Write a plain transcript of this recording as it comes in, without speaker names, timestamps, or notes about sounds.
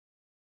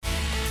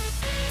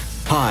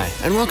Hi,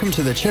 and welcome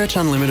to the Church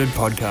Unlimited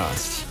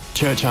podcast.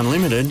 Church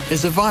Unlimited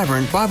is a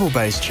vibrant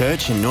Bible-based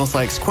church in North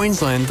Lakes,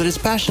 Queensland that is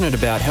passionate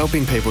about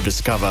helping people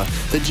discover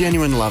the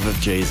genuine love of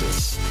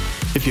Jesus.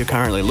 If you're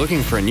currently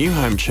looking for a new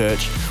home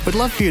church, we'd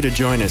love for you to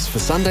join us for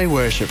Sunday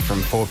worship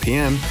from 4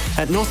 p.m.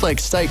 at North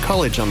Lakes State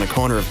College on the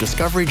corner of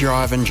Discovery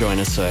Drive and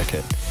Joiner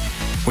Circuit.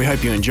 We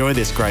hope you enjoy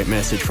this great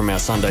message from our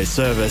Sunday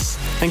service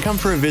and come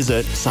for a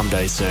visit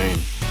someday soon.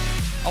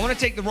 I want to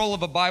take the role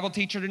of a Bible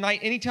teacher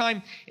tonight.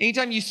 Anytime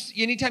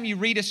you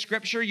read a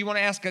scripture, you want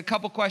to ask a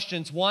couple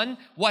questions. One,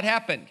 what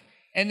happened?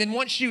 And then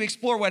once you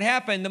explore what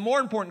happened, the more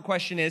important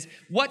question is,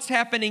 what's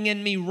happening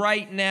in me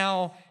right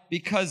now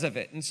because of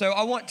it? And so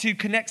I want to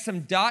connect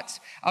some dots.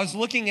 I was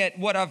looking at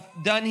what I've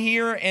done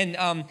here, and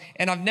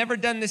I've never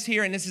done this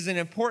here, and this is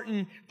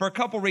important for a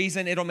couple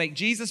reasons. It'll make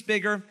Jesus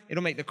bigger.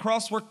 It'll make the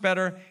cross work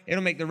better.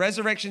 It'll make the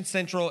resurrection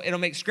central. It'll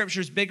make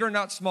scriptures bigger,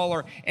 not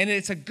smaller. And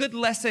it's a good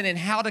lesson in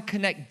how to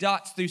connect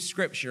dots through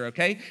scripture,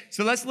 okay?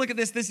 So let's look at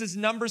this. This is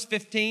Numbers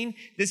 15.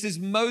 This is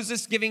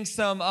Moses giving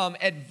some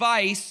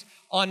advice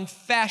on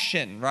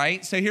fashion,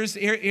 right? So here's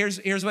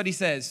what he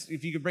says.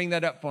 If you could bring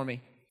that up for me.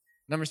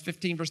 Numbers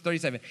 15, verse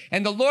 37.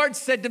 And the Lord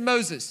said to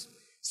Moses,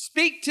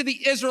 "Speak to the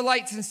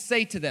Israelites and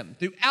say to them,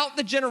 throughout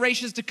the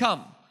generations to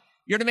come,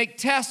 you're to make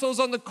tassels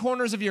on the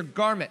corners of your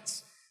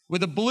garments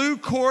with a blue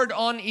cord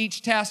on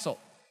each tassel.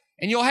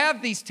 And you'll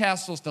have these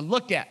tassels to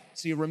look at,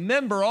 so you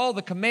remember all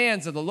the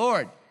commands of the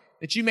Lord,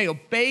 that you may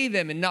obey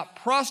them and not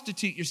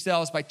prostitute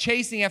yourselves by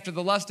chasing after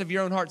the lust of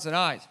your own hearts and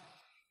eyes.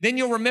 Then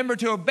you'll remember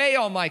to obey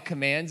all my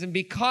commands and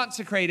be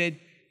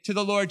consecrated to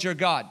the Lord your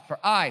God. For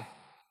I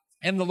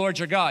am the Lord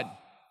your God,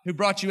 who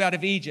brought you out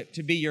of Egypt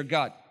to be your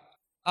God.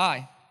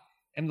 I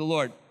am the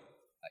Lord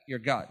your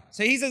God."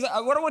 So he says,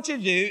 what I want you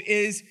to do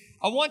is,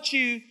 I want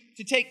you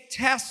to take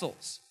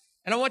tassels,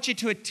 and I want you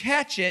to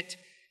attach it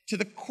to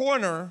the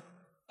corner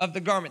of the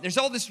garment. There's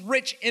all this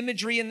rich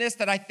imagery in this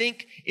that I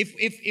think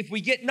if we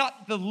get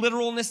not the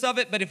literalness of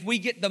it, but if we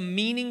get the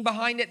meaning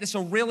behind it, this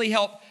will really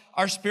help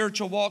our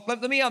spiritual walk.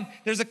 Let me,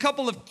 there's a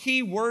couple of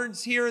key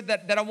words here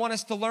that I want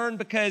us to learn,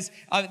 because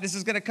this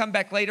is going to come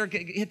back later.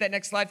 Hit that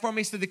next slide for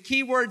me. So the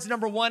key words,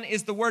 number one,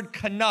 is the word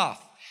kanaf.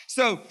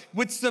 So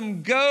with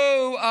some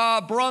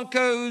go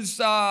Broncos,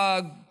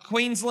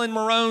 Queensland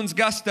Maroons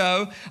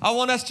gusto, I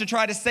want us to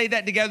try to say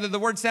that together. The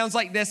word sounds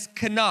like this: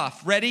 kanaf.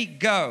 Ready?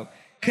 Go.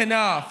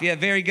 Kanaf. Yeah,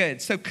 very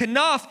good. So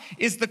kanaf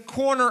is the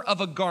corner of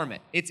a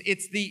garment. It's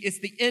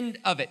the end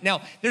of it.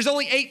 Now, there's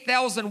only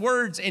 8,000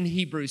 words in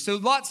Hebrew, so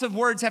lots of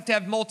words have to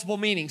have multiple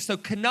meanings. So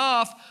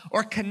kanaf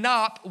or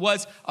kanap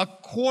was a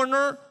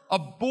corner, a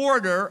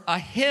border, a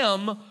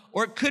hem,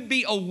 or it could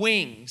be a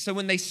wing. So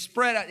when they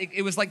spread out,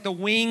 it was like the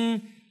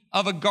wing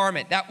of a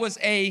garment. That was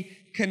a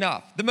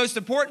kanaf. The most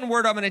important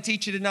word I'm going to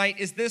teach you tonight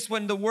is this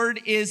one. The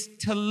word is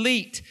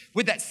talit.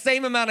 With that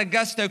same amount of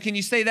gusto, can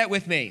you say that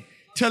with me?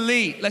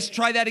 Talit. Let's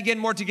try that again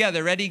more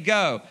together. Ready?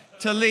 Go.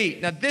 Talit.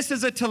 Now, this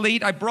is a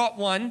talit. I brought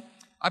one.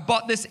 I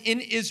bought this in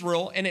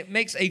Israel, and it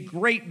makes a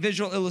great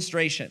visual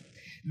illustration.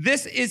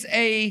 This is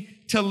a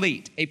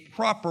talit, a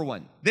proper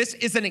one. This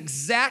is an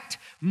exact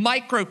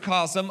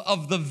microcosm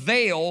of the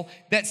veil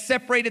that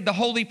separated the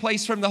holy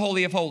place from the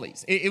Holy of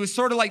Holies. It was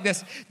sort of like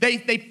this.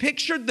 They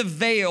pictured the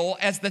veil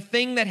as the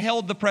thing that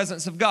held the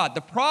presence of God.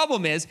 The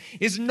problem is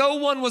no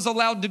one was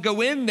allowed to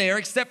go in there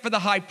except for the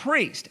high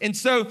priest. And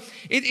so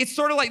it's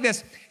sort of like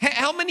this.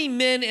 How many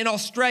men in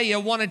Australia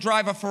want to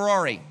drive a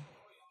Ferrari?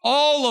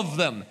 All of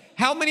them.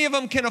 How many of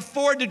them can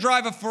afford to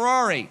drive a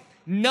Ferrari?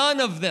 None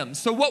of them.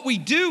 So what we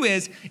do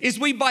is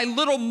we buy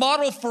little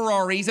model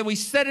Ferraris and we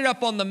set it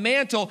up on the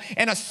mantle,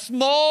 and a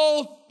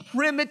small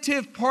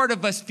primitive part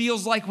of us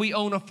feels like we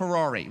own a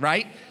Ferrari,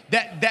 right?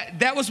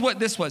 That was what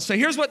this was. So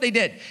here's what they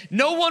did.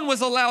 No one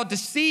was allowed to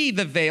see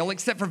the veil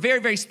except for very,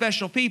 very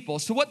special people.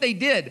 So what they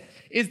did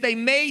is they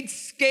made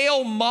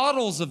scale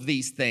models of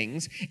these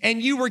things,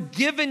 and you were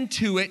given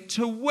to it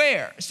to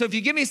wear. So if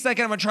you give me a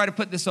second, I'm going to try to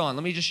put this on.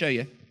 Let me just show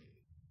you.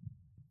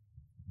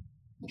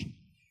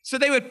 So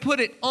they would put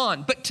it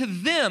on. But to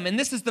them, and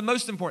this is the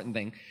most important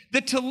thing,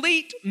 the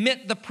talit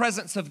meant the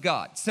presence of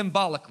God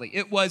symbolically.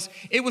 It was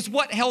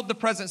what held the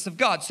presence of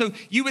God. So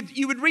you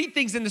would read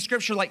things in the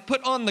scripture like,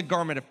 put on the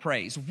garment of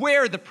praise,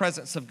 wear the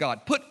presence of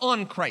God, put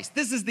on Christ.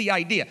 This is the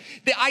idea.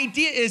 The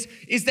idea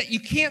is that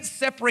you can't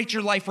separate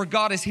your life where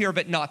God is here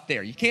but not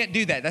there. You can't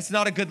do that. That's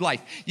not a good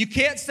life. You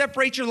can't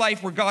separate your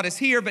life where God is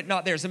here but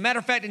not there. As a matter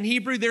of fact, in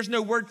Hebrew, there's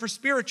no word for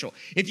spiritual.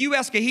 If you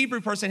ask a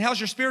Hebrew person, how's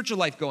your spiritual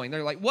life going?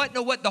 They're like, what?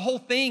 No, what? The whole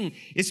thing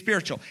is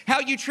spiritual. How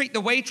you treat the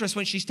waitress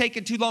when she's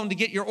taking too long to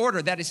get your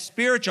order, that is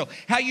spiritual.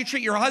 How you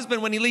treat your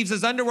husband when he leaves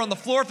his underwear on the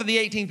floor for the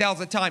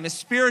 18,000th time is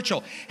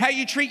spiritual. How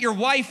you treat your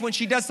wife when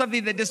she does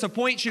something that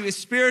disappoints you is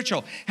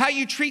spiritual. How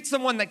you treat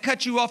someone that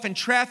cuts you off in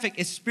traffic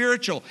is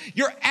spiritual.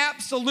 Your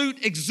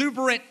absolute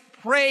exuberant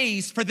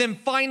praise for them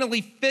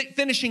finally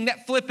finishing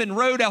that flipping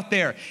road out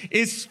there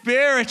is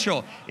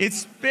spiritual. It's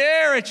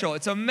spiritual.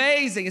 It's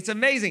amazing. It's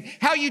amazing.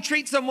 How you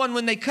treat someone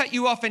when they cut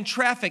you off in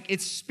traffic,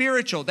 it's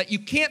spiritual. That you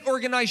can't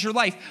organize your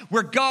life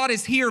where God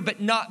is here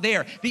but not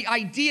there. The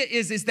idea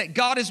is that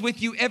God is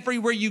with you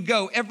everywhere you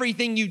go,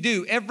 everything you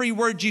do, every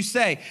word you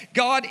say.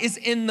 God is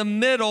in the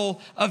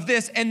middle of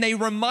this, and they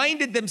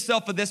reminded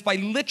themselves of this by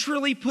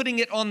literally putting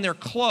it on their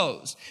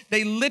clothes.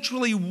 They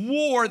literally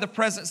wore the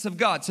presence of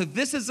God. So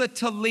this is a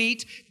tallit.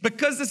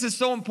 Because this is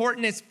so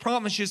important, it's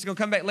promised you it's going to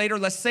come back later.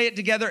 Let's say it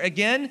together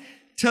again.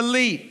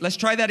 Tallit. Let's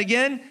try that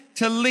again.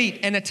 Tallit.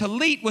 And a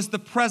tallit was the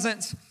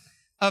presence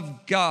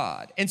of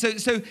God. And so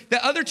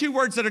the other two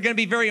words that are going to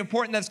be very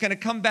important that's going to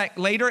come back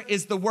later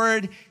is the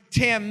word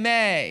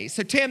tameh.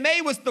 So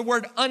tameh was the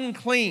word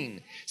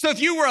unclean. So if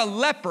you were a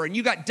leper and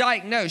you got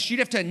diagnosed, you'd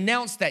have to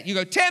announce that. You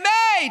go,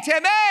 tameh,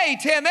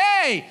 tameh,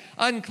 tameh,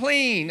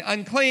 unclean,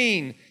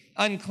 unclean,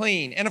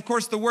 unclean. And of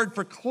course, the word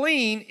for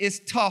clean is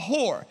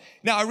tahor.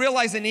 Now, I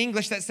realize in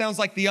English that sounds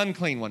like the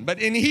unclean one, but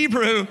in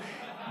Hebrew,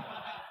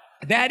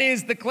 that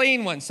is the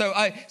clean one. So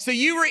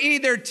you were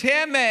either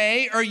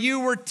tameh or you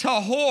were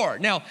tahor.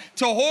 Now,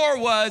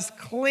 tahor was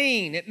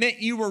clean. It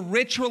meant you were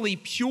ritually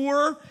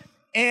pure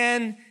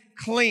and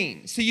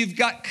clean. So you've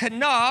got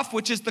kanaf,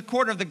 which is the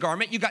cord of the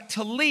garment. You've got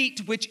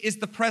talit, which is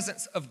the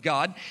presence of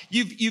God.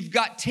 You've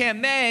got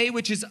tameh,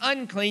 which is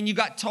unclean. You've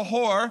got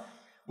tahor,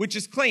 which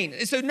is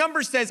clean. So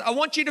Numbers says, I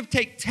want you to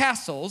take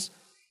tassels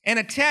and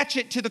attach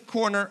it to the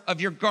corner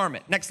of your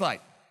garment. Next slide.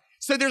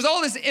 So there's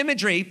all this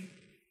imagery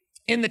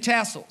in the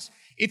tassels.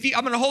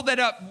 I'm going to hold that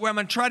up where I'm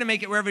going to try to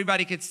make it where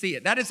everybody can see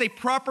it. That is a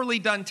properly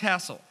done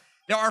tassel.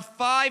 There are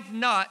 5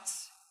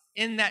 knots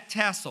in that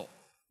tassel,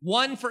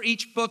 one for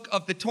each book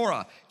of the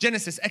Torah: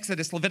 Genesis,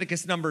 Exodus,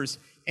 Leviticus, Numbers,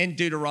 and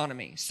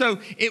Deuteronomy. So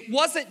it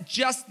wasn't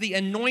just the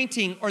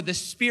anointing or the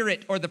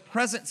Spirit or the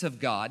presence of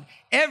God.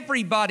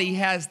 Everybody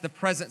has the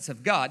presence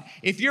of God.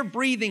 If you're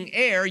breathing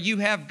air, you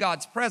have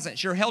God's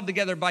presence. You're held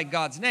together by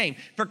God's name.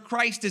 For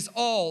Christ is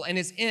all and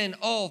is in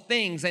all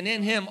things, and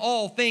in him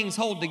all things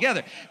hold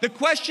together. The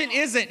question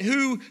isn't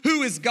who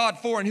is God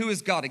for and who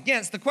is God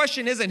against. The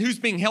question isn't who's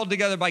being held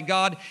together by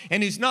God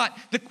and who's not.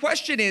 The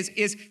question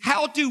is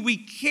how do we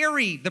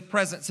carry the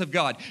presence of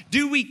God?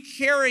 Do we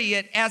carry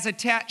it as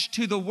attached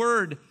to the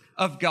Word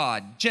of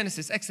God?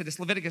 Genesis, Exodus,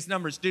 Leviticus,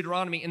 Numbers,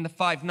 Deuteronomy in the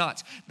 5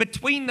 knots.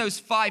 Between those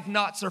 5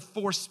 knots are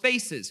 4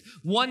 spaces,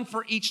 one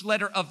for each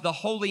letter of the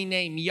holy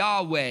name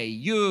Yahweh,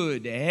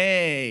 Yud,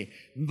 Hey,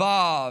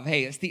 Vav,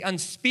 Hey. It's the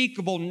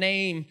unspeakable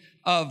name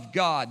of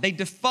God. They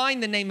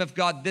define the name of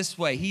God this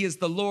way: He is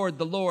the Lord,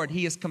 the Lord.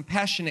 He is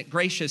compassionate,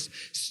 gracious,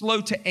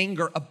 slow to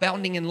anger,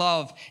 abounding in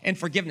love and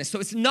forgiveness. So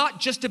it's not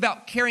just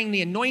about carrying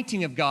the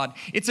anointing of God.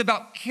 It's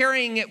about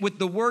carrying it with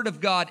the word of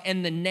God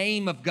and the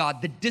name of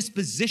God, the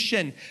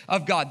disposition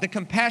of God, the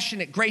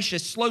compassionate,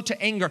 gracious, slow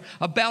to anger,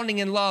 abounding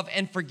in love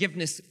and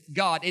forgiveness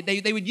God.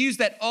 They would use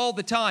that all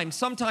the time,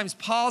 sometimes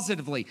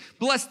positively.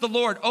 Bless the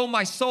Lord, O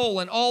my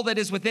soul, and all that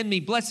is within me.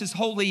 Bless his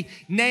holy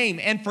name,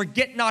 and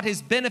forget not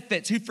his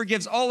benefits, who forgives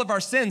all of our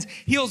sins,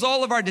 heals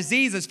all of our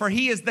diseases, for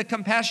he is the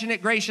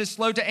compassionate, gracious,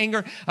 slow to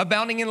anger,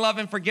 abounding in love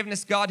and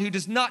forgiveness God, who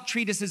does not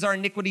treat us as our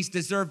iniquities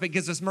deserve, but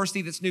gives us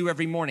mercy that's new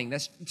every morning.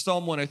 That's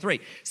Psalm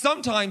 103.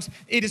 Sometimes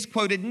it is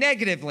quoted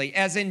negatively,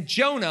 as in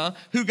Jonah,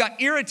 who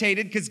got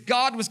irritated because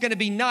God was going to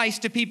be nice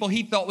to people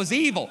he thought was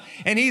evil.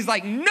 And he's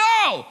like,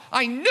 no,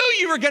 I knew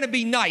you were going to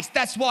be nice.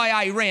 That's why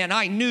I ran.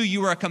 I knew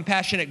you were a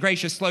compassionate,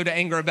 gracious, slow to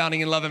anger,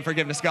 abounding in love and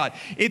forgiveness God.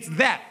 It's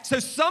that. So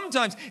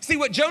sometimes, see,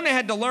 what Jonah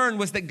had to learn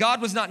was that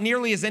God was not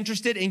nearly as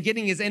interested in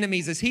getting his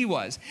enemies as he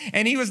was.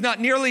 And he was not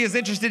nearly as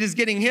interested as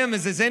getting him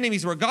as his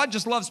enemies were. God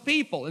just loves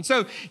people. And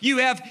so you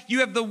have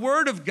the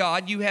word of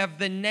God, you have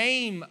the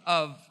name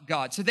of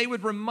God. So they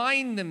would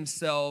remind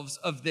themselves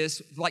of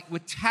this, like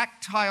with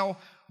tactile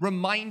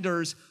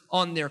reminders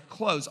on their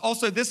clothes.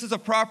 Also, this is a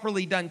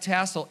properly done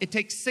tassel. It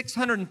takes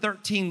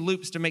 613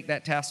 loops to make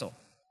that tassel.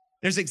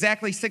 There's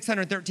exactly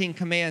 613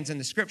 commands in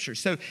the scripture.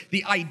 So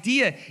the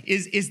idea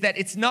is that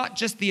it's not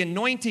just the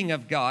anointing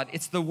of God,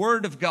 it's the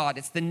word of God,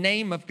 it's the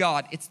name of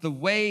God, it's the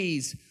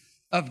ways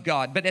of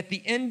God. But at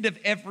the end of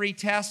every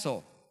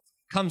tassel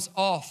comes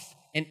off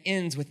and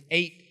ends with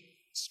 8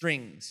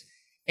 strings.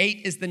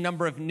 8 is the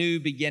number of new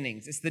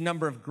beginnings. It's the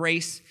number of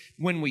grace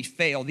when we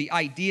fail. The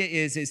idea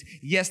is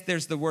yes,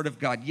 there's the word of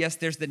God. Yes,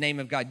 there's the name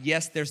of God.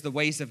 Yes, there's the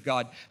ways of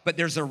God. But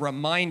there's a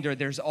reminder,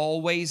 there's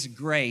always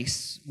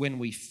grace when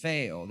we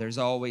fail. There's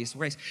always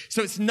grace.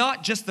 So it's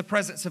not just the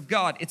presence of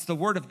God. It's the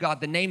word of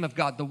God, the name of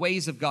God, the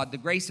ways of God, the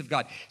grace of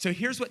God. So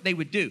here's what they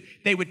would do.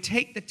 They would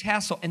take the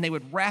tassel and they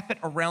would wrap it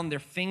around their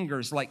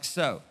fingers like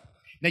so.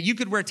 Now, you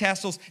could wear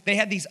tassels. They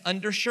had these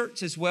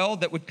undershirts as well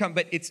that would come,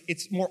 but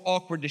it's more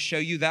awkward to show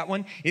you that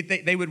one.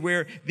 They would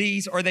wear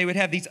these, or they would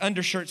have these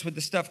undershirts with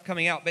the stuff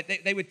coming out. But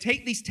they would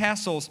take these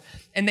tassels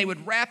and they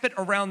would wrap it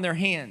around their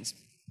hands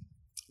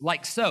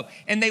like so.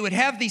 And they would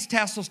have these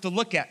tassels to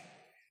look at.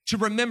 To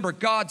remember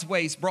God's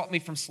ways brought me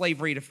from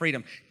slavery to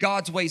freedom.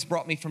 God's ways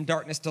brought me from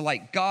darkness to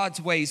light.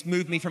 God's ways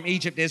moved me from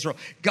Egypt to Israel.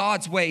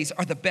 God's ways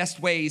are the best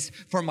ways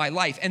for my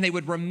life. And they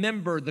would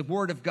remember the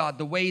word of God,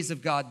 the ways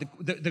of God,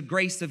 the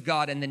grace of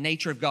God, and the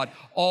nature of God,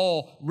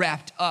 all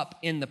wrapped up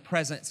in the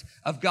presence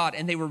of God.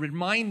 And they would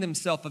remind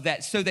themselves of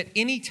that so that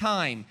any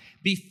time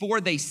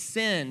before they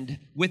sinned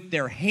with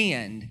their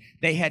hand,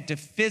 they had to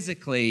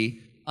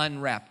physically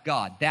unwrap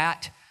God.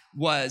 That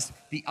was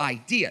the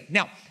idea.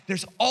 Now,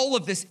 there's all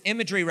of this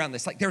imagery around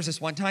this. Like there was this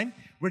one time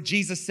where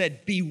Jesus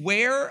said,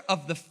 beware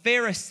of the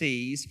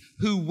Pharisees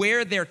who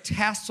wear their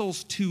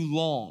tassels too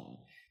long.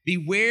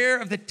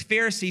 Beware of the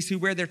Pharisees who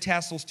wear their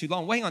tassels too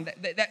long. Wait, hang on,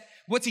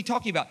 what's he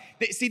talking about?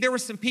 See, there were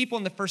some people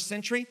in the first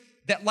century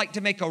that like to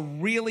make a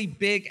really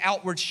big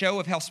outward show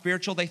of how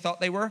spiritual they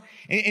thought they were.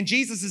 And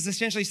Jesus is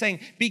essentially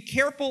saying, be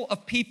careful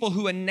of people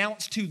who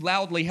announce too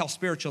loudly how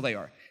spiritual they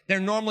are. They're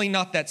normally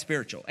not that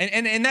spiritual.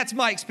 And that's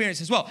my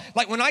experience as well.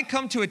 Like when I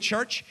come to a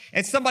church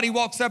and somebody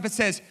walks up and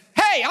says,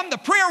 hey, I'm the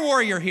prayer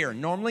warrior here.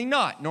 Normally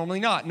not.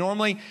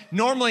 Normally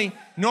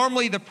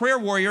the prayer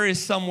warrior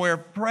is somewhere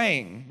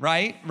praying,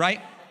 right?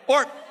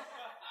 Or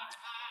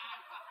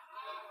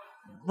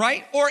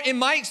in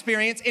my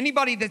experience,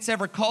 anybody that's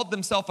ever called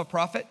themselves a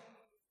prophet,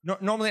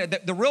 normally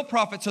the real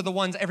prophets are the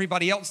ones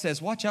everybody else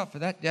says, watch out for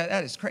that. Yeah,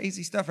 that is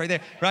crazy stuff right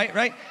there,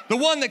 right? The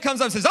one that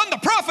comes up and says, I'm the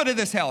prophet of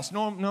this house.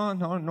 No,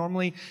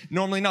 normally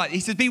not. He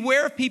says,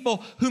 beware of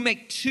people who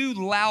make too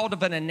loud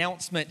of an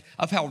announcement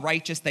of how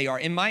righteous they are.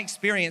 In my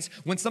experience,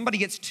 when somebody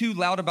gets too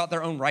loud about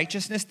their own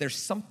righteousness, there's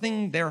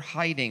something they're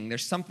hiding.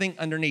 There's something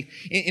underneath.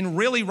 In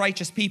really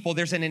righteous people,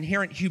 there's an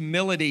inherent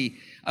humility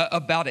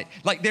about it.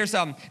 Like there's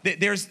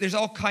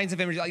all kinds of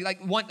images.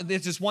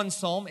 There's this one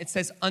psalm. It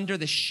says, under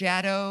the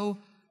shadow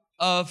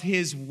of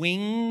his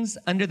wings,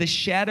 under the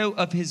shadow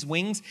of his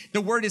wings.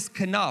 The word is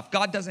kanaf.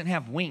 God doesn't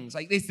have wings.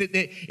 Like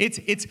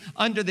it's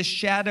under the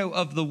shadow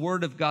of the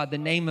word of God, the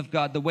name of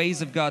God, the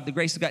ways of God, the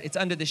grace of God. It's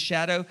under the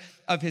shadow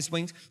of his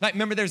wings. Like,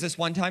 remember there's this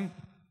one time,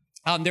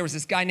 there was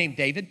this guy named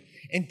David,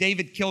 and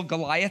David killed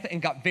Goliath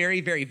and got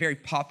very, very, very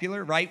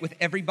popular, right, with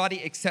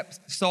everybody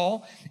except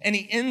Saul. And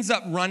he ends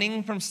up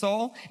running from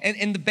Saul.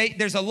 And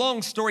there's a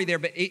long story there,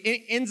 but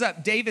it ends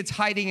up David's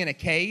hiding in a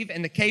cave,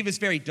 and the cave is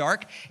very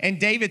dark, and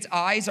David's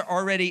eyes are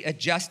already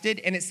adjusted.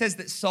 And it says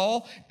that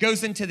Saul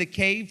goes into the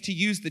cave to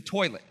use the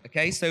toilet,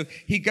 okay? So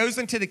he goes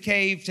into the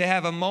cave to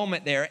have a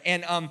moment there.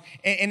 And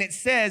it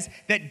says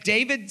that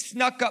David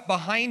snuck up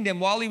behind him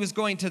while he was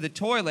going to the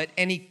toilet,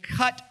 and he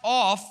cut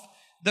off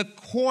the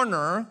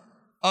corner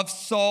of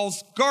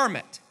Saul's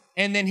garment,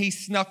 and then he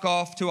snuck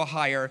off to a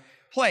higher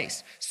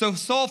place. So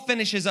Saul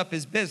finishes up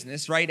his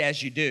business, right,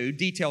 as you do,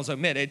 details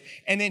omitted,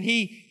 and then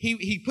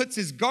he puts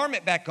his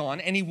garment back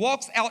on, and he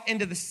walks out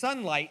into the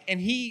sunlight,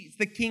 and he's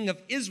the king of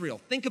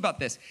Israel. Think about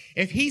this.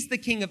 If he's the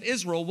king of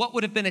Israel, what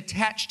would have been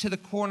attached to the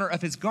corner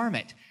of his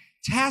garment?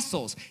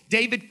 Tassels.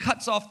 David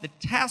cuts off the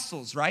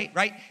tassels, right?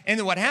 And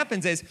then what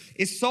happens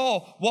is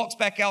Saul walks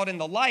back out in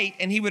the light,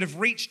 and he would have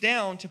reached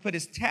down to put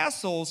his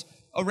tassels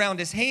around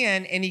his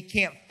hand, and he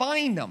can't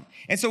find them.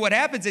 And so what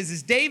happens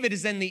is David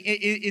is in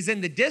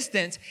the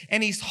distance,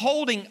 and he's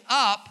holding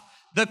up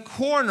the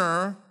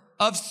corner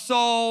of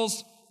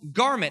Saul's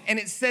garment. And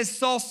it says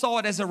Saul saw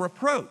it as a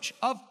reproach.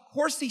 Of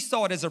course he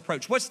saw it as a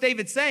reproach. What's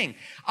David saying?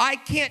 I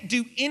can't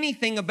do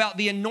anything about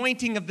the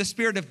anointing of the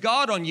Spirit of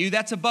God on you.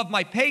 That's above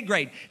my pay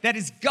grade. That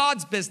is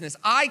God's business.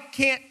 I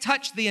can't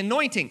touch the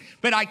anointing,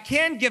 but I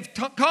can give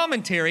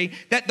commentary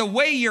that the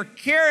way you're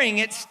carrying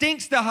it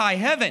stinks to high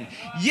heaven.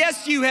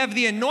 Yes, you have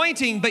the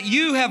anointing, but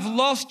you have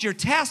lost your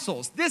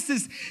tassels. This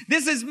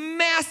is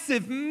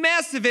massive,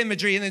 massive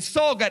imagery. And then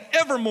Saul got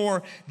ever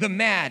more the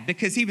mad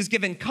because he was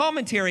given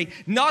commentary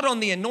not on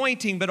the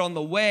anointing, but on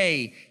the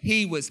way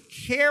he was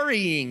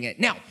carrying it.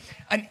 Now,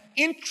 an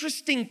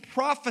interesting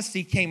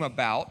prophecy came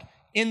about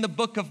in the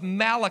book of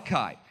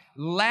Malachi,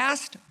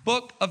 last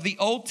book of the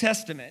Old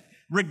Testament,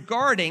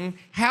 regarding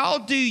how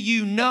do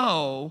you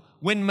know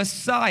when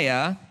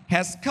Messiah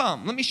has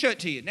come? Let me show it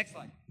to you. Next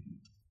slide.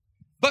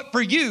 But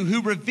for you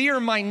who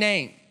revere my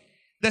name,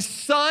 the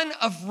Son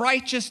of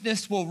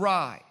Righteousness will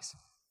rise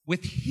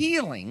with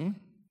healing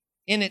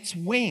in its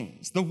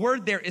wings. The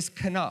word there is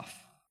kanaf.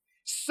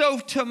 So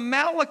to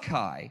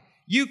Malachi,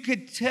 you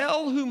could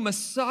tell who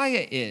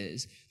Messiah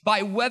is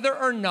by whether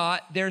or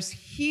not there's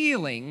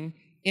healing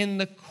in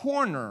the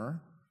corner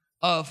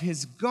of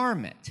his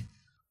garment.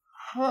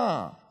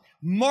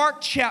 Mark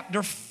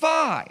chapter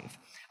 5,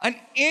 an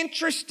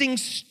interesting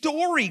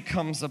story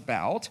comes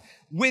about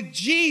with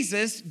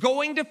Jesus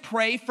going to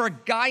pray for a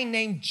guy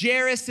named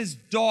Jairus'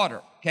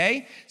 daughter,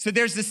 okay? So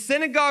there's a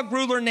synagogue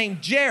ruler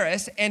named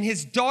Jairus, and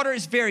his daughter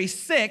is very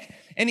sick,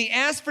 and he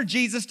asked for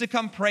Jesus to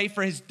come pray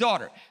for his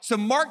daughter. So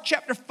Mark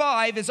chapter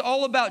 5 is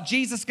all about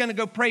Jesus going to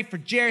go pray for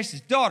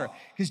Jairus' daughter,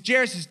 because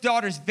Jairus'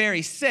 daughter is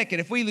very sick. And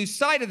if we lose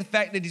sight of the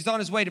fact that he's on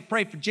his way to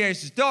pray for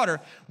Jairus' daughter,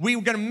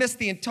 we're going to miss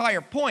the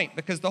entire point,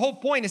 because the whole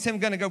point is him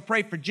going to go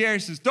pray for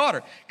Jairus'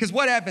 daughter. Because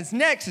what happens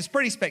next is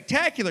pretty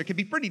spectacular. It can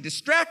be pretty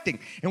distracting.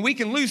 And we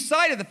can lose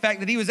sight of the fact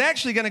that he was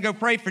actually going to go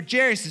pray for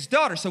Jairus'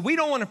 daughter. So we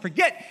don't want to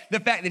forget the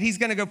fact that he's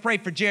going to go pray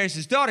for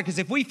Jairus' daughter, because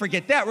if we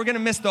forget that, we're going to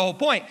miss the whole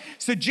point.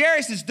 So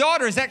Jairus'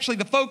 daughter is actually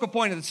the focal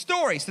point of the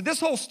story. So this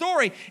whole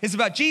story is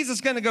about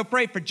Jesus going to go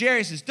pray for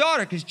Jairus'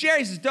 daughter, because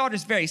Jairus' daughter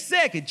is very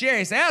sick, and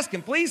Jairus asked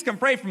him, please come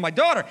pray for my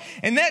daughter.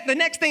 And that the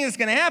next thing that's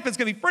going to happen is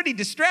going to be pretty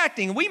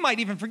distracting. And we might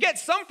even forget.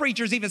 Some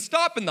preachers even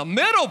stop in the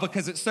middle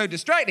because it's so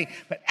distracting.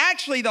 But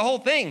actually, the whole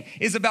thing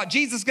is about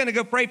Jesus going to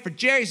go pray for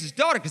Jairus'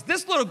 daughter, because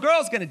this little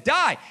girl is going to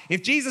die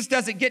if Jesus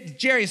doesn't get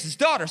to Jairus'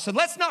 daughter. So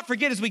let's not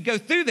forget as we go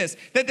through this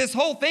that this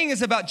whole thing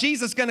is about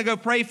Jesus going to go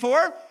pray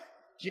for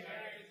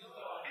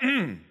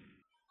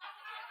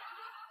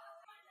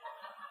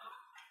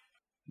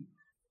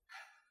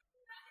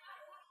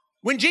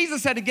When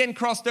Jesus had again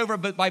crossed over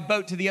by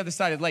boat to the other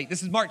side of the lake,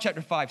 this is Mark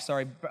chapter 5,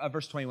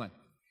 verse 21.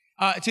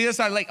 To the other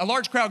side of the lake, a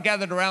large crowd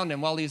gathered around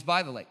him while he was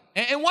by the lake.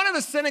 And one of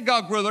the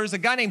synagogue rulers, a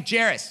guy named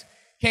Jairus,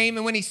 came,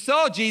 and when he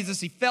saw Jesus,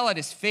 he fell at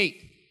his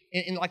feet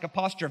in like a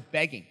posture of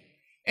begging.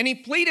 And he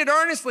pleaded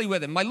earnestly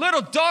with him, my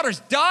little daughter's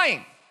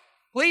dying.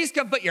 Please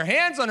come put your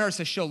hands on her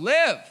so she'll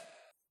live.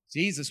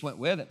 Jesus went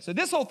with him. So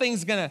this whole thing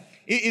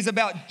is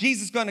about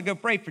Jesus going to go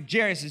pray for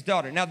Jairus'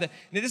 daughter. Now, this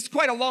is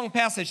quite a long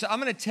passage, so I'm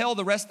going to tell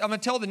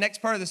the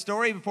next part of the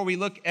story before we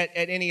look at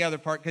any other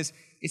part, because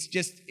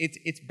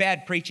it's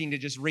bad preaching to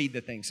just read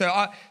the thing.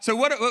 So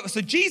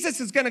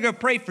Jesus is going to go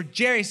pray for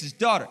Jairus'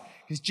 daughter,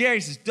 because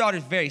Jairus' daughter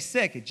is very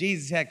sick, and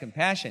Jesus had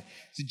compassion.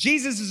 So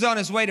Jesus is on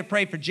his way to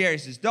pray for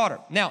Jairus' daughter.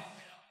 Now,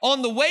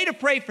 on the way to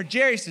pray for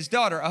Jairus'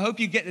 daughter, I hope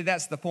you get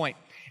that's the point.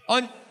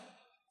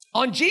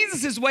 On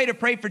Jesus' way to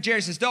pray for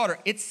Jairus' daughter,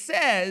 it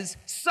says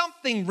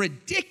something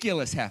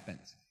ridiculous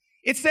happens.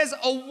 It says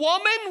a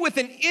woman with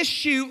an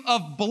issue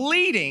of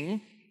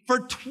bleeding for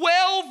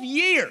 12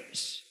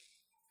 years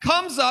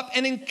comes up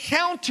and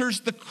encounters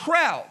the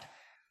crowd.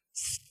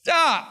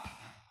 Stop.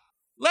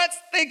 Let's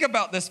think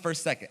about this for a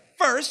second.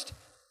 First,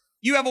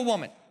 you have a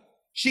woman.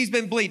 She's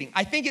been bleeding.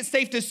 I think it's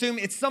safe to assume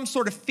it's some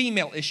sort of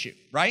female issue,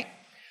 right?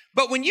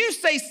 But when you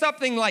say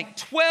something like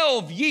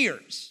 12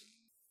 years,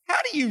 how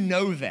do you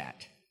know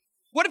that?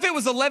 What if it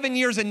was 11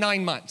 years and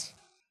 9 months?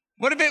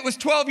 What if it was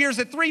 12 years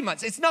and 3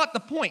 months? It's not the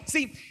point.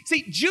 See,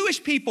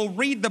 Jewish people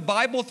read the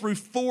Bible through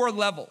 4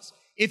 levels.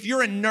 If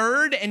you're a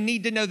nerd and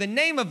need to know the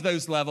name of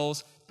those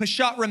levels,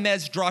 Peshat,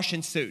 Remez, Drosh,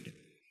 and Sud.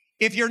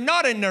 If you're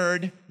not a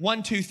nerd,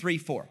 1, 2, 3,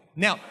 4.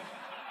 Now,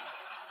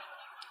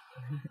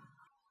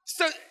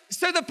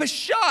 so the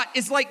Peshat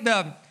is like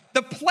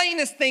the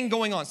plainest thing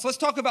going on. So let's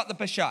talk about the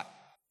Peshat.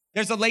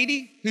 There's a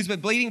lady who's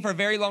been bleeding for a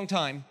very long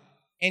time,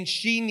 and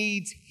she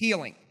needs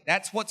healing.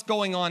 That's what's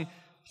going on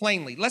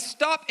plainly. Let's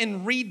stop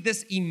and read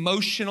this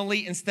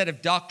emotionally instead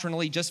of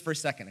doctrinally just for a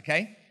second,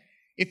 okay?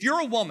 If you're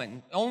a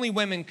woman, only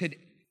women could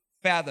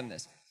fathom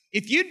this.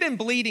 If you'd been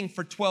bleeding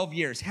for 12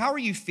 years, how are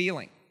you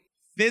feeling?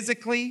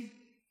 Physically,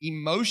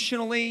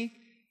 emotionally,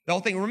 the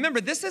whole thing.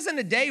 Remember, this isn't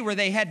a day where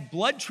they had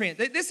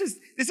this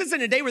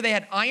isn't a day where they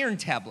had iron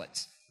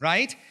tablets,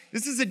 right?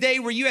 This is a day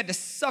where you had to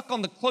suck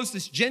on the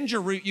closest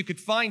ginger root you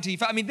could find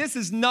this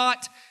is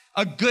not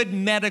a good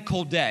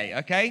medical day,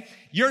 okay?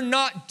 You're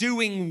not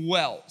doing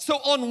well. So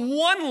on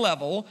one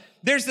level,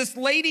 there's this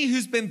lady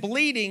who's been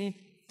bleeding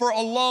for a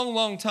long,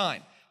 long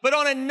time. But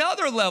on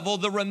another level,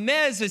 the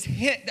remez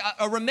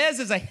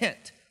is a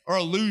hint or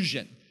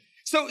allusion.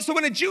 So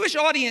when a Jewish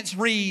audience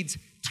reads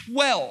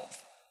 12,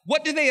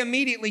 what do they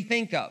immediately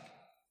think of?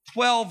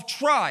 12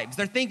 tribes.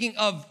 They're thinking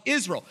of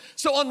Israel.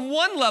 So on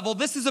one level,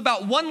 this is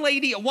about one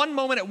lady at one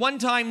moment, at one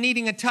time,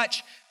 needing a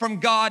touch from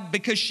God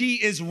because she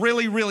is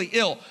really, really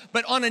ill.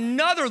 But on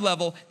another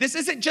level, this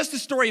isn't just a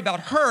story about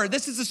her.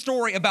 This is a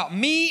story about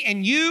me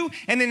and you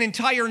and an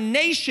entire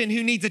nation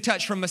who needs a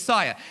touch from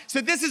Messiah. So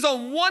this is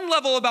on one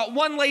level about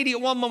one lady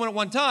at one moment at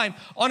one time.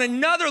 On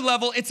another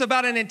level, it's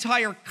about an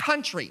entire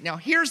country. Now,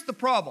 here's the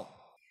problem.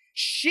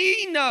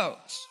 She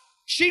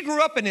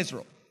grew up in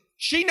Israel.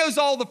 She knows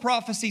all the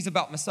prophecies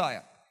about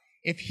Messiah.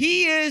 If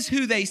he is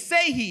who they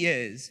say he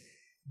is,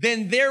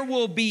 then there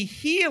will be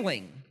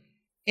healing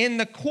in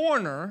the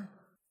corner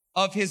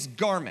of his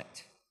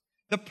garment.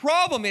 The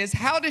problem is,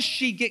 how does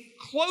she get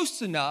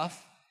close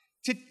enough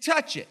to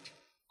touch it?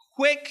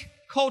 Quick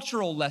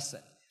cultural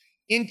lesson.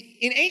 In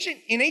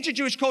ancient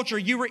Jewish culture,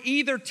 you were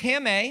either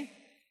tameh,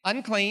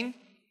 unclean,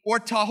 or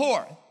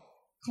tahor,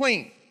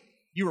 clean.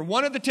 You were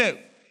one of the two.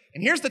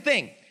 And here's the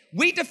thing.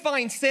 We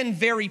define sin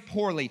very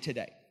poorly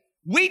today.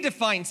 We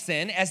define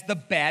sin as the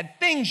bad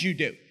things you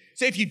do.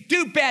 So if you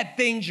do bad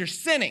things, you're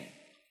sinning.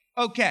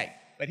 Okay,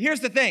 but here's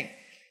the thing.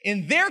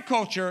 In their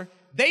culture,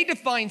 they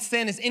define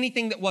sin as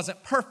anything that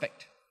wasn't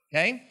perfect,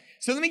 okay?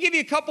 So let me give you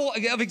a couple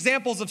of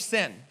examples of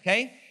sin,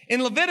 okay?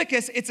 In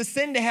Leviticus, it's a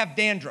sin to have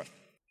dandruff.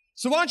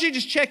 So why don't you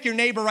just check your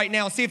neighbor right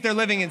now and see if they're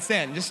living in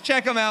sin. Just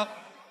check them out.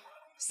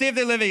 See if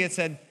they're living in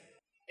sin.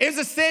 It was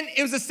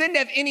a sin to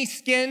have any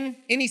skin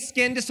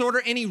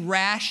disorder, any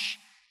rash,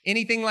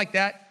 anything like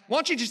that. Why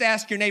don't you just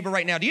ask your neighbor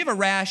right now, do you have a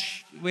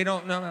rash? We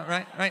don't know,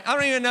 right? I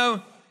don't even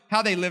know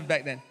how they lived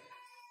back then.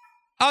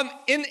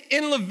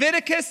 In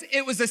Leviticus,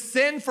 it was a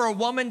sin for a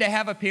woman to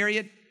have a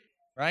period,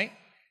 right?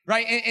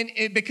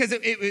 Right, because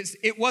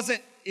it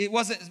wasn't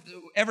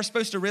ever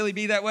supposed to really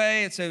be that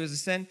way, and so it was a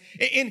sin.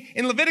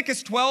 In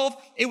Leviticus 12,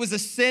 it was a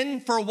sin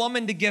for a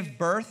woman to give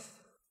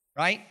birth,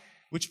 right?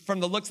 Which, from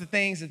the looks of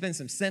things, there's been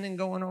some sinning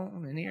going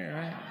on in here,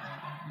 right?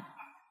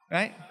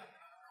 Right?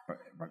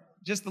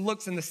 Just the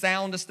looks and the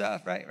sound of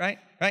stuff, right?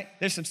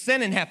 There's some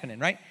sinning happening,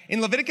 right?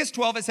 In Leviticus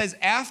 12, it says,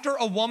 after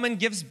a woman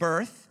gives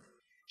birth,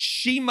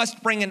 she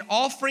must bring an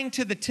offering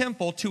to the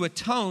temple to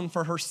atone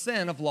for her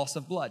sin of loss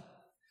of blood.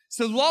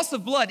 So loss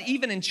of blood,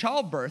 even in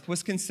childbirth,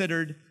 was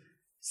considered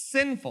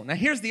sinful. Now,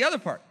 here's the other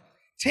part.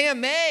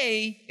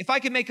 Tameh, if I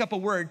could make up a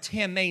word,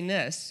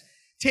 tamehness,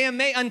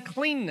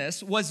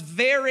 uncleanness, was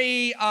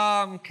very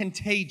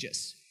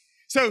contagious.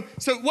 So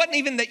it wasn't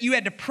even that you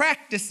had to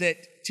practice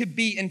it to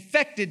be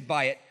infected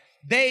by it.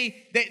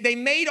 They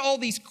made all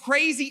these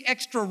crazy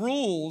extra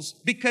rules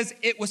because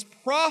it was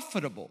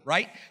profitable,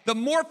 right? The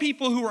more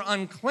people who are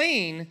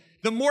unclean,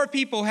 the more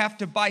people have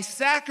to buy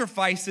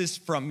sacrifices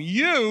from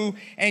you,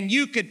 and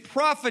you could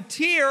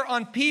profiteer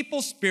on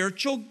people's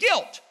spiritual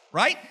guilt,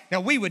 right?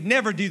 Now, we would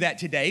never do that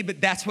today,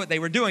 but that's what they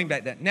were doing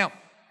back then. Now,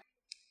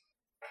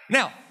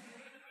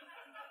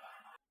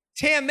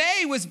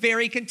 Tameh was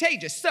very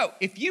contagious. So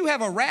if you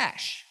have a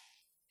rash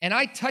and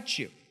I touch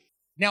you,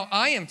 now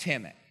I am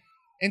Tameh.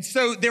 And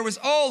so there was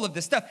all of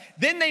this stuff.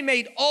 Then they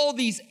made all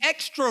these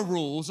extra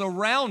rules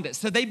around it.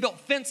 So they built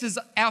fences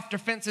after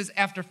fences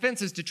after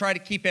fences to try to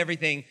keep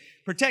everything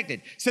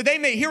protected. So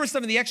here were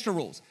some of the extra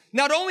rules.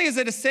 Not only is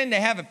it a sin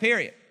to have a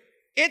period,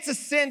 it's a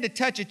sin to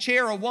touch a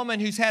chair a woman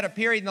who's had a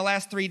period in the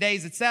last 3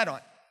 days it sat on,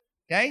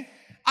 okay?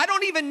 I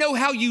don't even know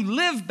how you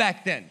lived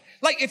back then.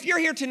 Like, if you're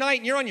here tonight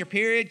and you're on your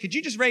period, could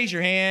you just raise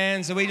your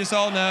hand so we just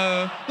all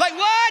know? Like,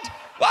 what?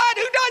 What?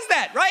 Who does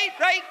that, right?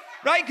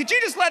 Could you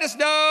just let us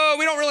know?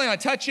 We don't really want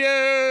to touch you,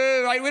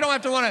 right? We don't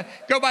have to want to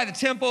go by the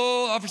temple,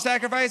 offer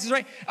sacrifices,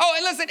 right? Oh,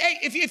 and listen, hey,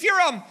 if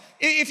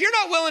you're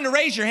not willing to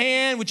raise your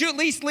hand, would you at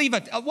least leave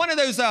one of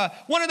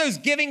those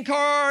giving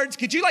cards?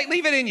 Could you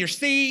leave it in your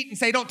seat and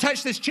say, "Don't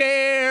touch this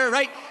chair,"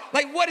 right?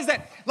 Like, what is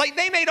that? Like,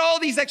 they made all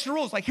these extra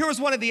rules. Like, here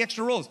was one of the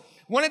extra rules.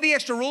 One of the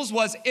extra rules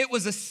was it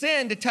was a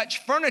sin to touch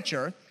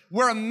furniture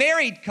where a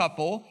married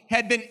couple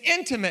had been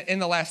intimate in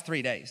the last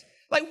 3 days.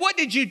 Like, what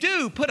did you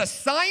do? Put a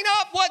sign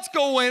up? What's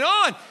going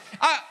on?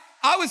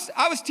 I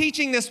was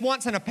teaching this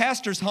once in a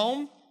pastor's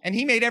home, and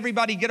he made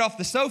everybody get off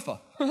the sofa.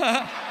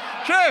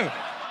 True.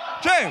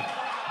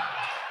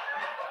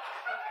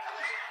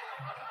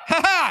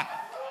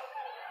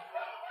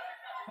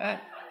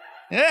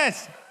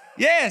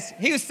 Yes,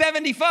 he was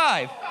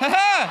 75.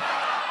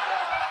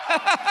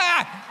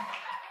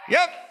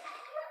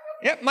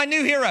 Yep, my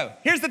new hero.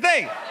 Here's the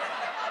thing.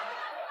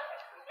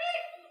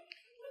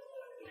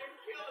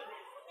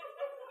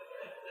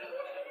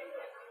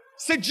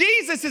 So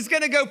Jesus is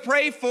going to go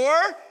pray for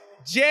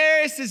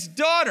Jairus'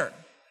 daughter.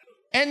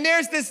 And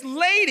there's this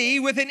lady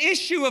with an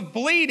issue of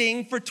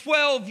bleeding for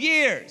 12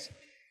 years.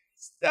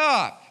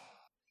 Stop.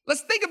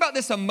 Let's think about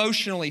this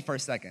emotionally for a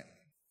second.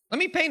 Let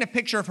me paint a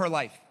picture of her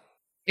life.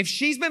 If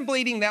she's been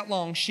bleeding that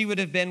long, she would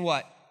have been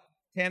what?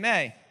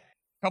 Tameh.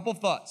 Couple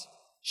thoughts.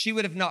 She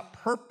would have not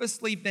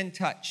purposely been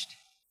touched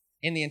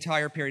in the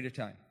entire period of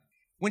time.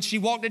 When she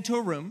walked into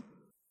a room,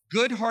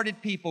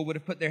 good-hearted people would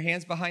have put their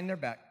hands behind their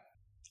back.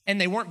 And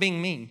they weren't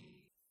being mean.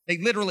 They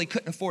literally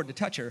couldn't afford to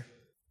touch her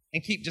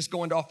and keep just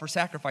going to offer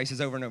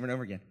sacrifices over and over and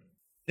over again.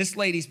 This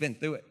lady's been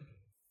through it.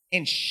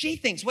 And she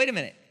thinks, wait a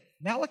minute,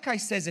 Malachi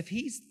says if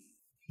he's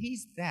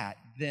that,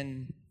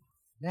 then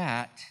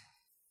that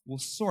will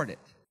sort it.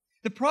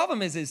 The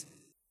problem is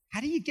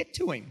how do you get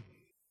to him?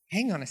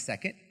 Hang on a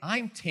second,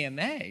 I'm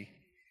Tameh.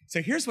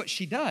 So here's what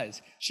she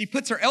does. She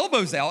puts her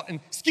elbows out and,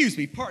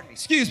 pardon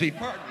me,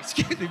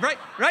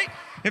 right?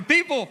 And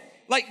people,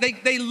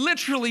 they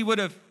literally would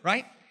have,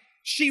 right?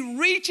 She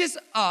reaches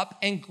up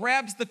and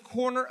grabs the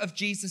corner of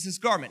Jesus'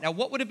 garment. Now,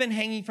 what would have been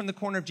hanging from the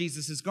corner of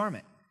Jesus'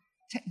 garment?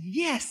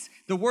 Yes,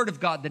 the word of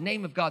God, the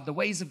name of God, the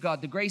ways of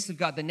God, the grace of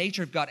God, the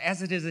nature of God,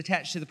 as it is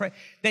attached to the prayer.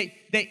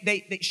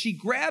 She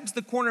grabs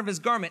the corner of his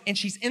garment and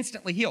she's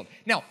instantly healed.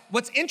 Now,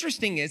 what's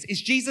interesting is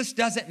Jesus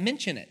doesn't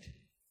mention it.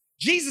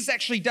 Jesus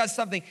actually does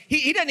something.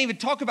 He doesn't even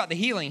talk about the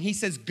healing. He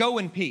says, go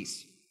in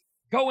peace.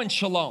 Go in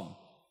shalom.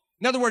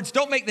 In other words,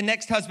 don't make the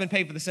next husband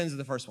pay for the sins of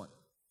the first one.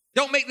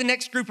 Don't make the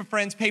next group of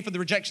friends pay for the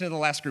rejection of the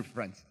last group of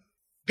friends.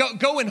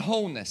 Go in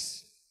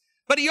wholeness.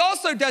 But he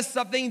also does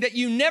something that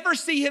you never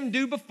see him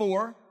do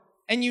before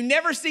and you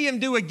never see him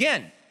do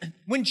again.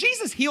 When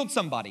Jesus healed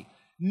somebody,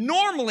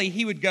 normally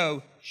he would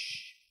go,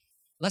 shh,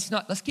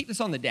 let's keep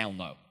this on the down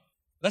low.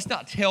 Let's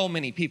not tell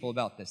many people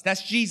about this.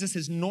 That's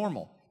Jesus'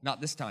 normal, not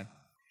this time.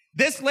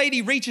 This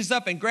lady reaches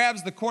up and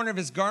grabs the corner of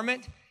his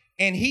garment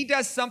and he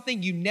does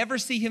something you never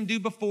see him do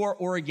before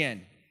or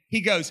again.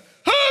 He goes,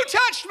 "Who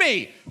touched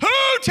me?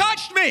 Who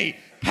touched me?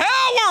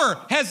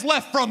 Power has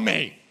left from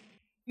me."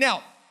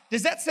 Now,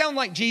 does that sound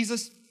like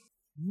Jesus?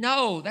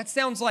 No, that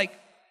sounds like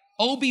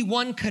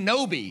Obi-Wan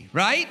Kenobi,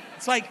 right?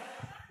 It's like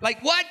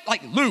what?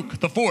 Like, "Luke,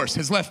 the Force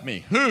has left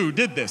me. Who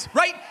did this?"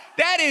 Right?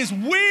 That is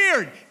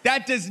weird.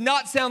 That does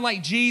not sound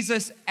like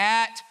Jesus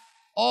at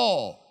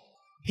all.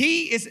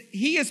 He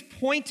is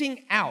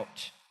pointing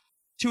out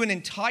to an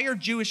entire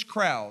Jewish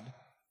crowd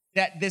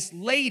that this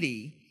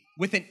lady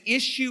with an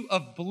issue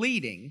of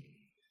bleeding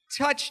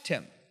touched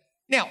him.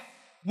 Now,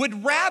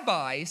 would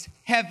rabbis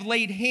have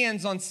laid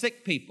hands on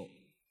sick people?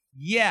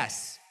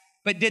 Yes.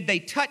 But did they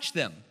touch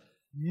them?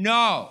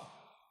 No.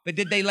 But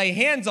did they lay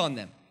hands on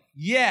them?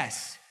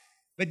 Yes.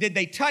 But did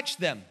they touch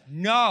them?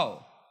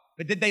 No.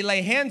 But did they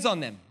lay hands on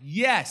them?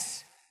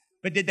 Yes.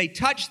 But did they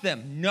touch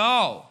them?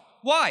 No.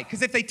 Why?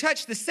 Because if they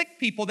touched the sick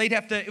people,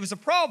 it was a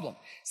problem.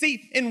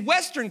 See, in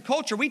Western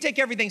culture, we take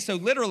everything so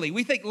literally.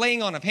 We think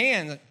laying on of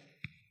hands,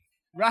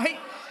 right?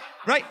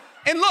 Right?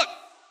 And look,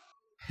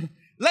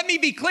 let me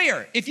be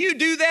clear. If you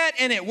do that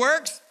and it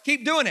works,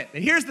 keep doing it.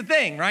 But here's the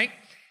thing, right?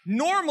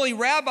 Normally,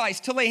 rabbis,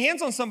 to lay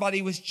hands on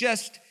somebody was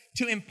just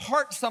to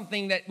impart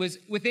something that was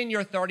within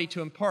your authority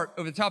to impart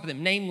over the top of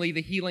them, namely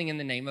the healing in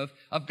the name of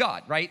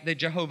God, right? The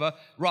Jehovah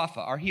Rapha,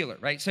 our healer,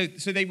 right? So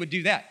they would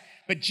do that.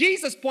 But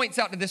Jesus points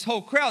out to this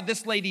whole crowd,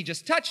 this lady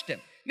just touched him.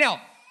 Now,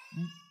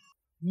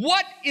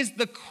 what is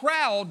the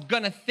crowd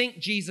going to think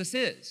Jesus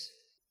is?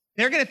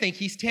 They're going to think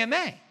he's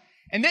Tameh.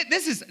 And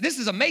this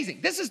is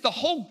amazing. This is the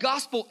whole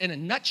gospel in a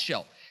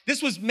nutshell.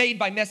 This was made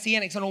by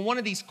Messianics, and on one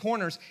of these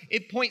corners,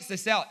 it points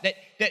this out,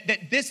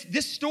 that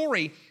this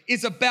story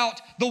is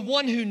about the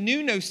one who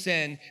knew no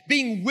sin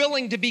being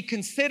willing to be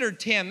considered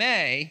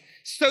Tameh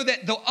so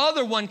that the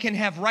other one can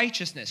have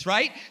righteousness,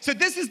 right? So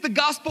this is the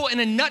gospel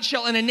in a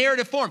nutshell, in a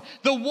narrative form.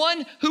 The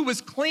one who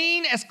was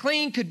clean as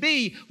clean could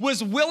be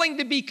was willing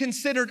to be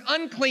considered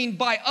unclean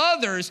by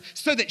others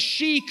so that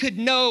she could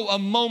know a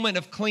moment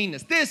of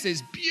cleanness. This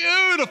is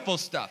beautiful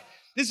stuff.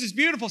 This is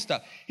beautiful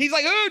stuff. He's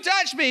like, "Who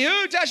touched me?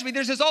 Who touched me?"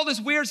 There's all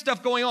this weird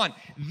stuff going on.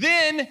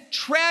 Then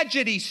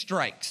tragedy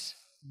strikes.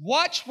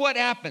 Watch what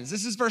happens.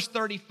 This is verse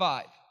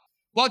 35.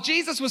 While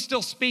Jesus was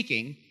still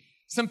speaking,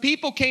 some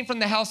people came from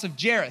the house of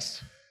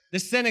Jairus, the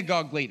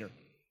synagogue leader.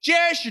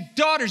 "Jairus, your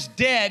daughter's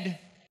dead.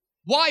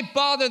 Why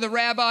bother the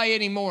rabbi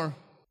anymore?"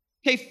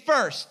 Okay,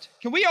 first,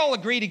 can we all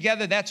agree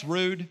together that's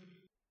rude?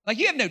 Like,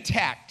 you have no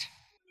tact.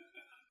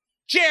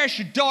 "Jairus,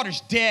 your daughter's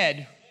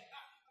dead.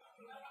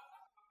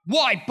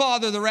 Why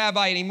bother the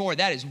rabbi anymore?"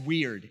 That is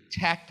weird,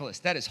 tactless.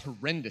 That is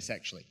horrendous,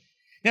 actually.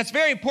 Now, it's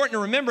very important to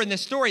remember in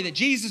this story that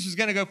Jesus was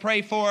going to go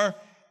pray for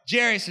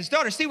Jairus'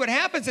 daughter. See, what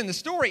happens in the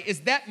story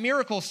is that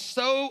miracle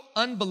so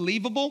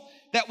unbelievable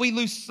that we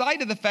lose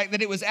sight of the fact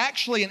that it was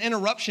actually an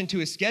interruption to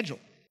his schedule,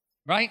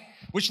 right?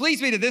 Which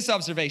leads me to this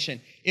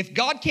observation. If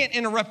God can't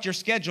interrupt your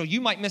schedule,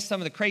 you might miss some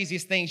of the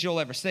craziest things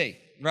you'll ever see,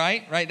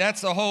 right? Right?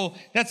 That's a whole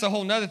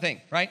nother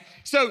thing, right?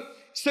 So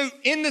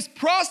in this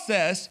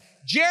process,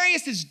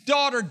 Jairus'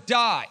 daughter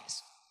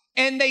dies,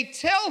 and they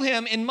tell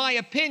him, in my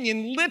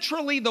opinion,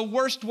 literally the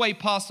worst way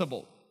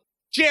possible.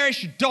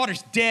 "Jairus, your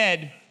daughter's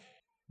dead.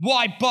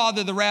 Why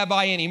bother the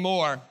rabbi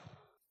anymore?"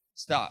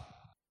 Stop.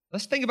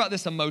 Let's think about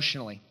this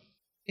emotionally.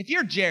 If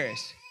you're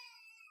Jairus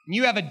and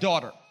you have a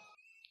daughter,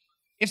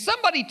 if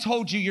somebody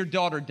told you your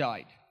daughter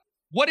died,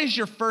 what is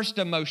your first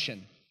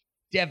emotion?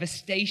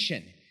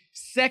 Devastation.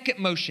 Second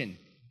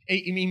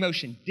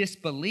emotion,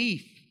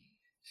 disbelief.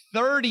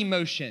 Third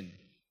emotion,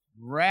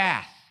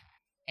 wrath,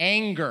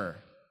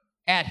 anger.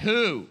 At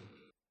who?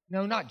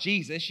 No, not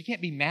Jesus. You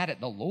can't be mad at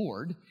the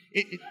Lord.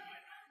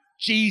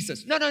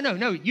 Jesus.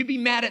 No. You'd be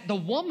mad at the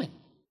woman,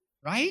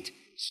 right?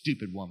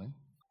 Stupid woman.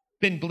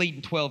 Been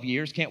bleeding 12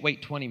 years, can't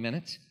wait 20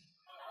 minutes.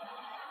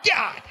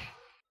 God,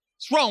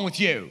 what's wrong with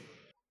you?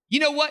 You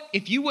know what?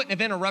 If you wouldn't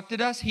have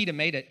interrupted us, he'd have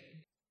made it.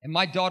 And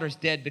my daughter's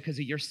dead because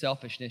of your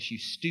selfishness, you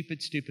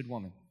stupid, stupid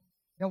woman.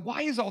 Now,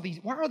 why are all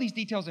these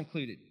details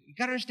included? You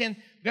gotta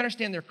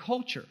understand their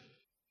culture.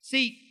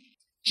 See,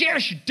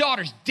 Jairus, your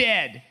daughter's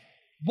dead.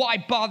 Why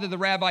bother the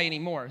rabbi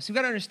anymore? So you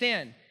gotta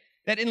understand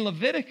that in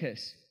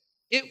Leviticus,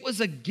 it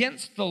was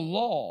against the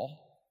law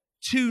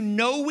to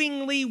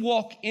knowingly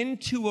walk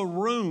into a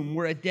room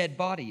where a dead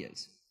body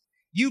is.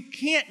 You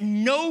can't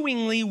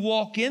knowingly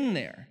walk in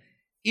there.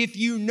 If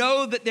you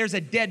know that there's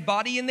a dead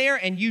body in there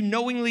and you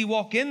knowingly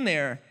walk in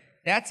there,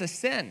 that's a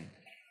sin.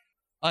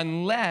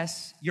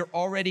 Unless you're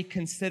already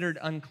considered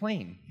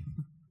unclean.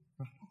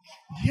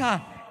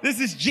 Yeah, this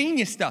is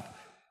genius stuff.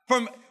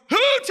 From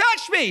who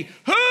touched me?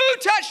 Who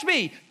touched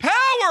me?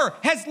 Power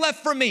has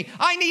left from me.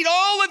 I need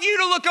all of you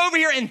to look over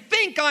here and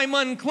think I'm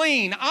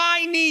unclean.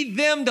 I need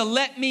them to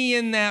let me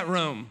in that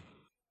room.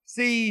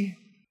 See,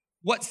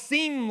 what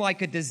seemed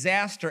like a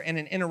disaster and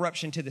an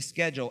interruption to the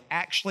schedule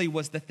actually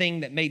was the thing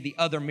that made the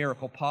other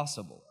miracle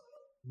possible.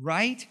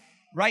 Right?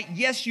 Right?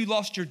 Yes, you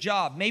lost your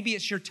job. Maybe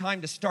it's your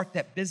time to start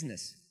that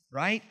business,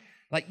 right?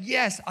 Like,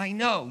 yes, I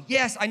know.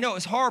 Yes, I know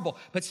it's horrible,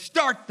 but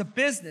start the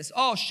business.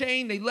 Oh,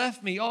 Shane, they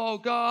left me. Oh,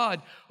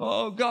 God,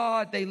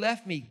 they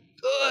left me.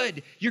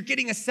 Good. You're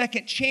getting a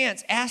second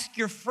chance. Ask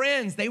your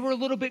friends. They were a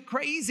little bit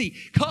crazy.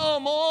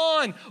 Come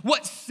on.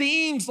 What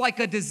seems like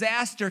a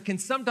disaster can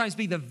sometimes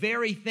be the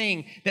very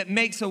thing that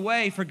makes a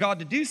way for God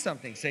to do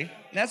something. See?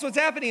 That's what's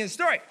happening in the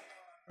story,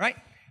 right?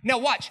 Now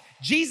watch.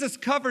 Jesus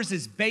covers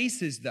his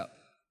bases, though.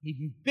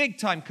 He big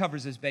time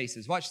covers his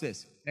bases. Watch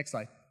this. Next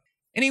slide.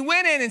 And he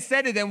went in and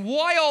said to them,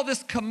 why all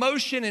this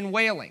commotion and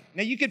wailing?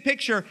 Now you could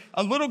picture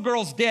a little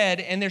girl's dead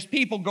and there's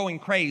people going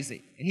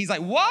crazy. And he's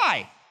like,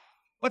 why?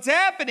 What's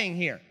happening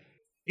here?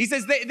 He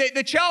says,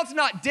 the child's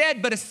not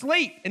dead, but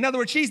asleep. In other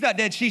words, she's not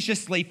dead, she's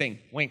just sleeping.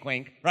 Wink,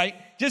 wink, right?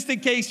 Just in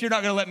case you're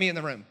not going to let me in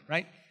the room,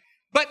 right?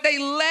 But they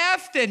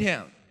laughed at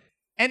him.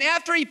 And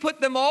after he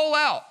put them all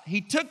out,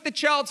 he took the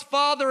child's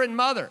father and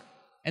mother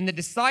and the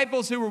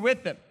disciples who were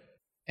with them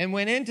and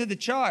went into the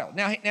child.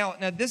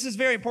 Now, this is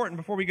very important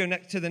before we go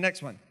to the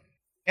next one.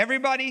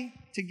 Everybody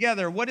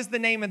together, what is the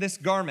name of this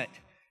garment?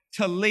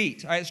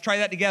 Talit. All right, let's try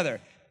that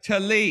together.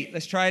 Talit.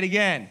 Let's try it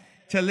again.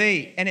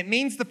 Talit. And it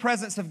means the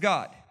presence of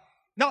God.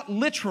 Not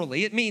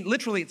literally.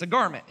 Literally it's a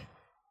garment.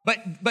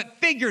 But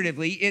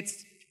figuratively,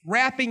 it's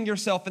wrapping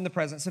yourself in the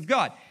presence of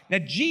God. Now,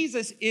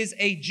 Jesus is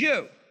a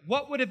Jew.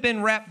 What would have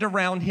been wrapped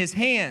around his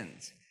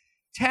hands?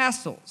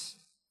 Tassels.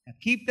 Now,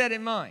 keep that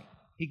in mind.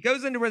 He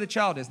goes into where the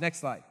child is. Next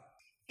slide.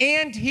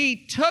 And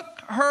he took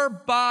her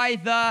by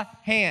the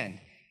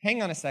hand.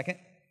 Hang on a second.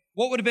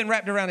 What would have been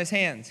wrapped around his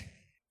hands?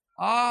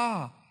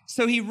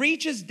 So he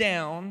reaches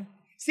down.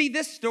 See,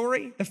 this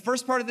story, the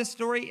first part of this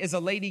story is a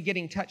lady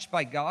getting touched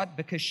by God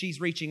because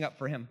she's reaching up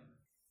for him.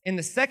 In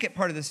the second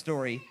part of the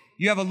story,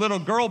 you have a little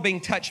girl being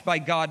touched by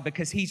God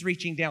because he's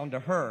reaching down to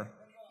her.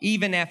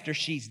 Even after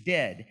she's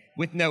dead,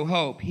 with no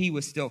hope, he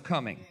was still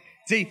coming.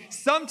 See,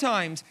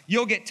 sometimes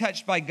you'll get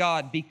touched by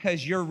God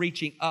because you're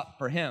reaching up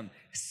for him.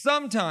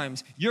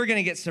 Sometimes you're going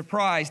to get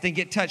surprised and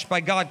get touched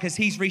by God because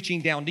he's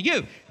reaching down to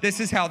you. This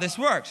is how this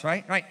works,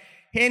 right?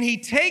 And he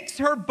takes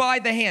her by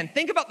the hand.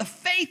 Think about the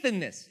faith in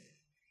this.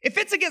 If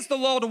it's against the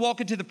law to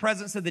walk into the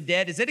presence of the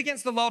dead, is it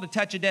against the law to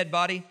touch a dead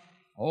body?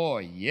 Oh,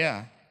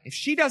 yeah. If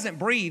she doesn't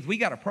breathe, we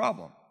got a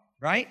problem,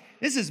 right?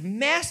 This is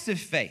massive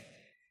faith.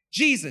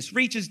 Jesus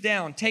reaches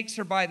down, takes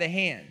her by the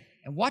hand,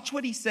 and watch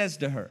what he says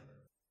to her.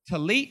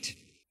 Talit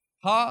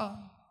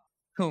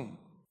ha-kum.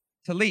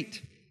 Talit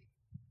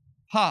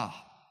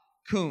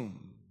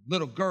ha-kum.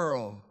 Little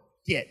girl,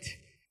 get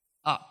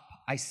up.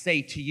 I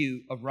say to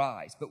you,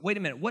 arise. But wait a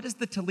minute, what does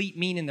the talit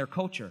mean in their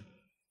culture?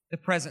 The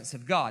presence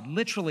of God.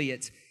 Literally,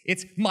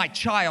 it's my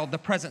child, the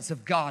presence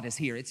of God is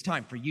here. It's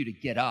time for you to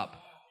get up.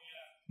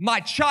 My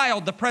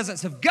child, the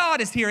presence of God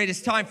is here. It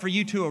is time for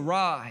you to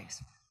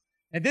arise.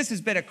 And this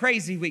has been a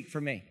crazy week for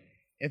me.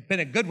 It's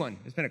been a good one.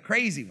 It's been a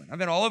crazy one. I've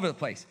been all over the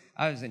place.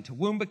 I was in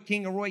Toowoomba,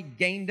 Kingaroy,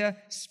 Gayndah,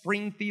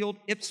 Springfield,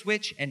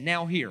 Ipswich, and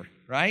now here,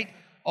 right?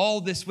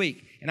 All this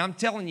week. And I'm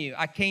telling you,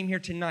 I came here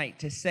tonight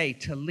to say,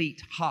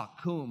 Talit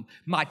ha-kum.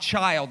 My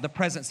child, the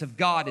presence of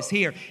God is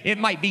here. It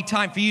might be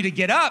time for you to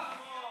get up.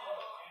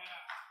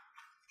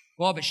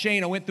 Well, but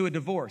Shane, I went through a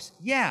divorce.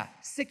 Yeah,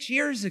 6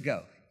 years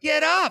ago.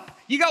 Get up.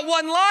 You got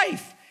one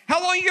life.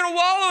 How long are you going to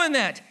wallow in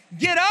that?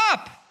 Get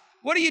up.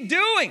 What are you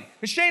doing?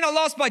 But Shane, I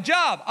lost my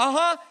job.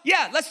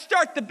 Yeah, let's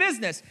start the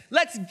business.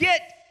 Let's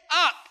get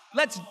up.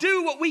 Let's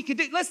do what we can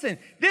do. Listen,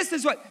 this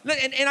is what,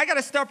 and I got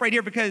to stop right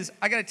here because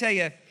I got to tell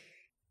you,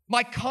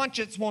 my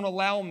conscience won't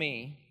allow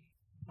me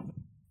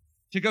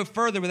to go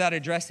further without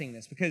addressing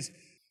this, because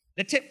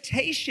the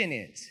temptation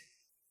is,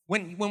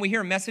 when we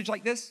hear a message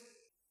like this,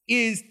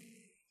 is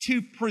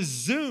to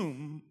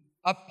presume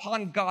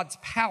upon God's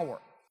power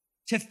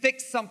to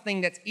fix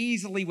something that's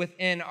easily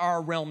within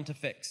our realm to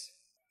fix.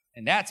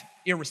 And that's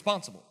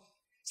irresponsible.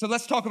 So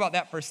let's talk about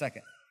that for a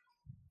second.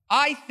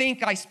 I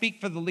think I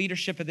speak for the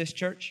leadership of this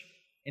church.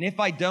 And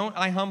if I don't,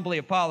 I humbly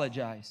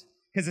apologize,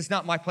 because it's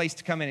not my place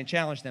to come in and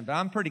challenge them. But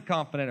I'm pretty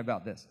confident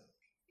about this.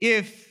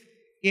 If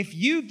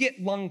you get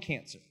lung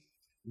cancer,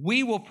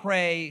 we will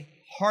pray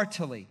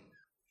heartily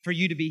for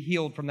you to be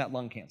healed from that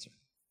lung cancer.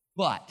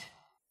 But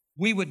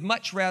we would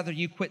much rather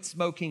you quit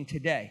smoking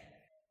today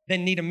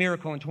than need a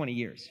miracle in 20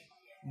 years.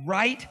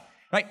 Right?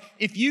 Right?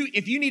 If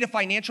you need a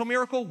financial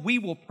miracle, we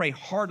will pray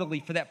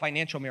heartily for that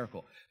financial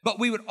miracle. But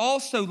we would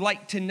also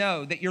like to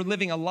know that you're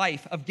living a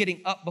life of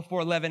getting up before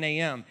 11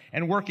 a.m.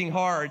 and working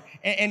hard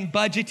and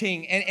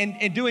budgeting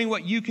and doing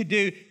what you could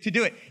do to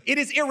do it. It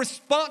is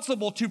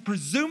irresponsible to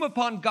presume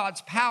upon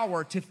God's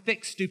power to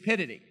fix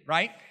stupidity,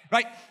 right?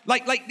 Right?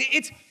 Like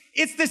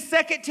it's the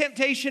second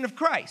temptation of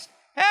Christ.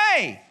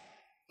 Hey,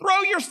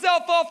 throw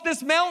yourself off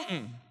this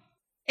mountain.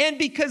 And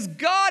because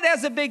God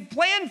has a big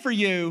plan for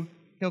you,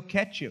 he'll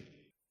catch you.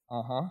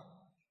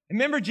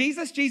 Remember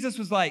Jesus? Jesus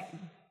was like,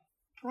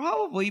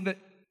 probably, but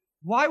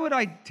why would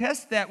I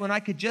test that when I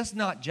could just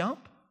not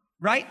jump?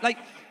 Right? Like,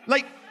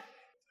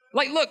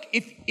 look,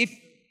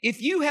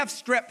 if you have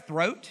strep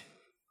throat,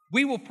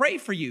 we will pray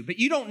for you, but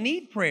you don't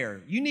need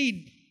prayer. You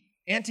need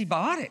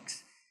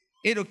antibiotics.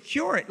 It'll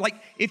cure it. Like,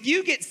 if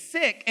you get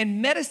sick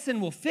and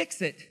medicine will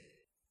fix it,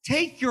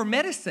 Take your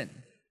medicine,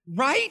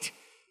 right?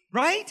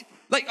 Right?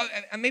 Like,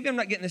 maybe I'm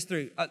not getting this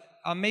through.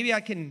 Maybe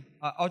I can,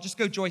 I'll just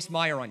go Joyce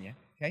Meyer on you,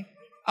 okay?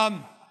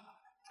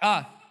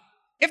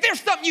 If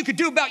there's something you could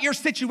do about your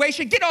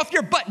situation, get off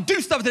your butt and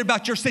do something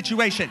about your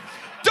situation.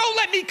 Don't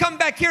let me come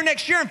back here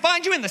next year and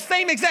find you in the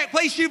same exact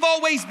place you've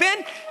always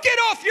been. Get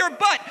off your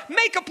butt,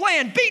 make a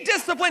plan, be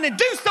disciplined, and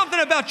do something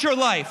about your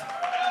life.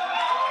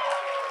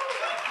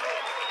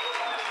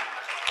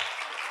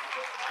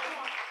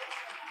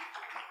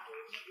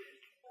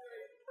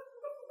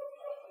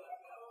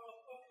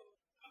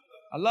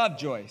 I love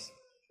Joyce.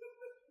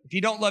 If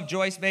you don't love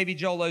Joyce, maybe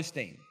Joel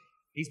Osteen.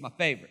 He's my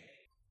favorite.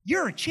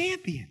 You're a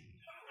champion.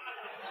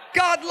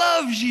 God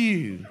loves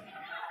you.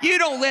 You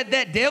don't let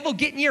that devil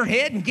get in your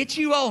head and get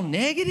you all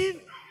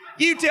negative.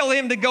 You tell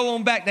him to go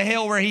on back to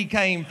hell where he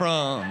came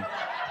from.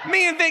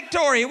 Me and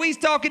Victoria, we was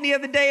talking the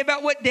other day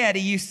about what Daddy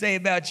used to say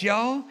about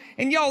y'all.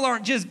 And y'all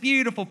aren't just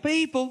beautiful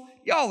people.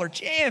 Y'all are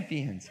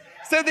champions.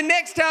 So the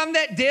next time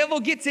that devil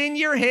gets in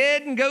your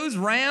head and goes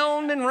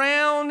round and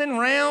round and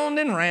round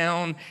and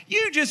round,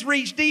 you just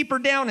reach deeper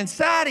down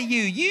inside of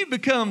you. You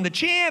become the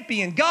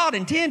champion God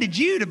intended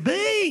you to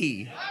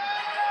be.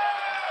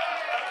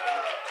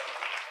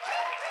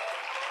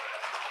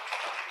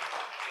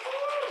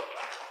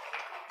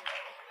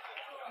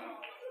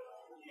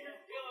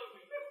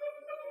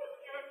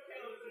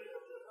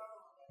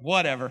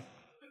 Whatever.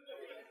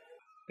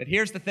 But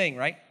here's the thing,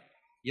 right?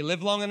 You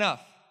live long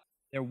enough,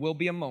 there will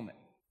be a moment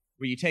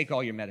where you take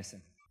all your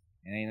medicine.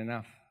 It ain't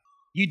enough.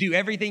 You do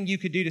everything you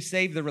could do to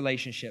save the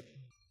relationship,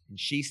 and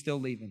she's still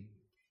leaving.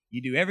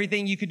 You do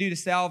everything you could do to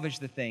salvage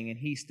the thing, and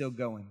he's still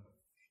going.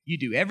 You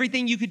do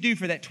everything you could do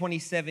for that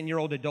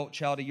 27-year-old adult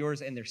child of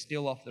yours, and they're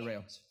still off the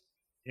rails.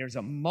 There's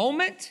a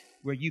moment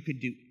where you could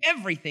do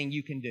everything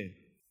you can do.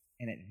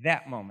 And at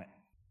that moment,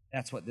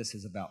 that's what this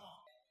is about.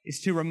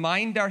 Is to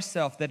remind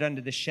ourselves that under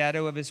the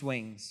shadow of his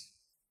wings,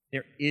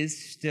 there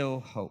is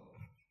still hope.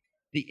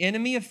 The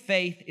enemy of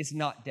faith is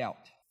not doubt.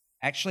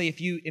 Actually,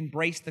 if you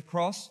embrace the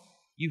cross,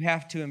 you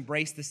have to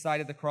embrace the side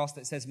of the cross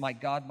that says, my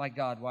God,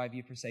 why have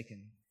you forsaken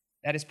me?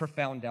 That is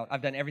profound doubt.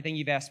 I've done everything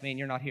you've asked me and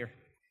you're not here.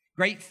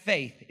 Great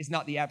faith is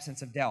not the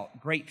absence of doubt.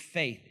 Great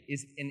faith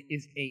is an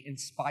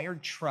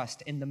inspired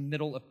trust in the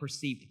middle of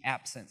perceived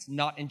absence,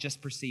 not in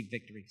just perceived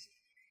victories.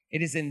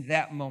 It is in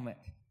that moment.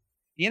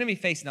 The enemy of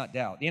faith is not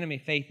doubt. The enemy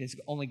of faith is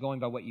only going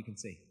by what you can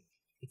see.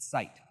 It's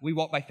sight. We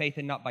walk by faith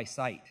and not by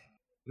sight.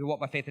 We walk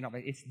by faith and not by,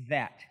 it's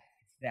that.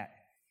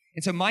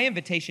 And so my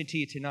invitation to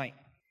you tonight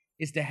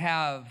is to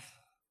have,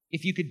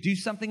 if you could do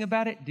something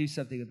about it, do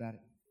something about it.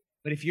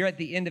 But if you're at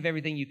the end of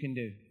everything you can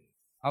do,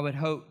 I would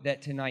hope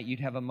that tonight you'd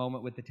have a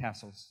moment with the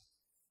tassels,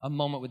 a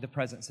moment with the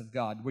presence of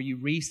God, where you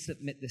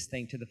resubmit this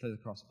thing to the foot of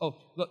the cross. Oh,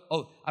 look,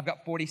 I've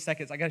got 40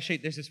 seconds. I got to show you.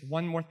 There's just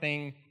one more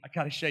thing I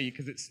got to show you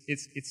because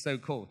it's so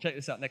cool. Check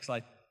this out. Next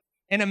slide.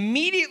 And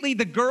immediately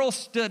the girl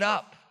stood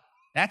up.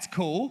 That's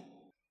cool.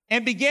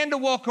 And began to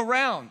walk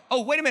around.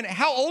 Oh, wait a minute.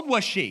 How old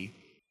was she?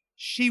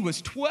 She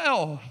was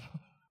 12.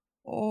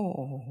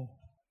 Oh.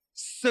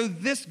 So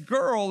this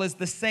girl is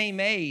the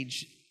same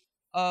age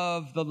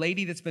of the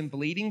lady that's been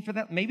bleeding for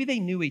that. Maybe they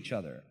knew each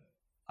other.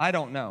 I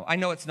don't know. I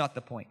know it's not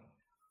the point.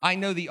 I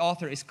know the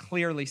author is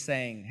clearly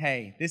saying,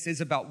 hey, this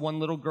is about one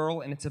little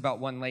girl and it's about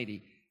one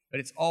lady,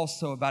 but it's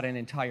also about an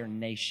entire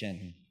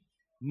nation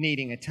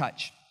needing a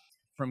touch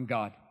from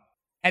God.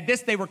 At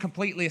this, they were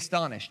completely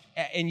astonished.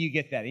 And you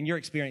get that. In your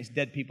experience,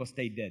 dead people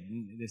stay dead.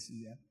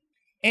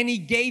 And he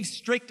gave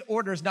strict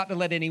orders not to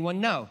let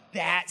anyone know.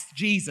 That's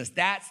Jesus.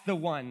 That's the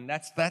one.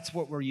 That's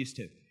what we're used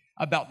to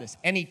about this.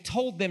 And he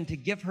told them to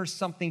give her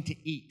something to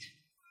eat.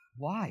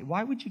 Why?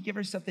 Why would you give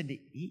her something to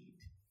eat?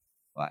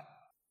 Well,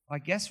 I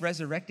guess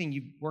resurrecting,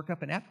 you work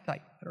up an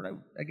appetite. I don't know.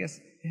 I guess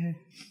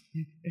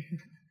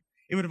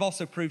it would have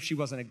also proved she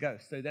wasn't a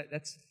ghost. So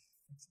that's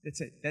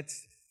it.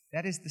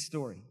 That is the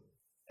story.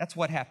 That's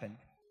what happened.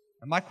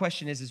 And my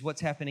question is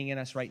what's happening in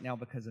us right now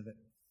because of it?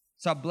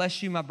 So I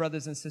bless you, my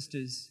brothers and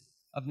sisters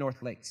of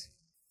North Lakes.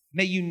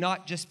 May you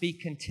not just be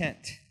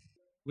content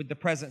with the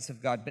presence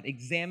of God, but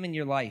examine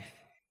your life.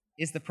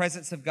 Is the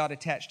presence of God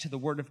attached to the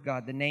Word of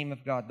God, the name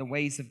of God, the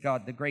ways of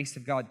God, the grace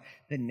of God,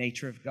 the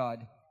nature of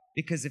God?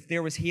 Because if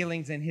there was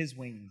healings in his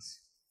wings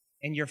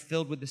and you're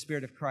filled with the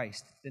Spirit of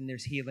Christ, then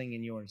there's healing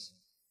in yours.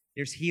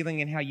 There's healing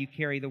in how you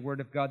carry the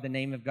Word of God, the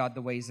name of God,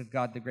 the ways of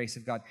God, the grace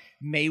of God.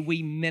 May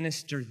we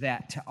minister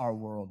that to our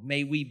world.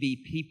 May we be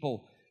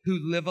people who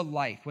live a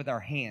life with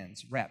our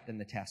hands wrapped in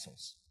the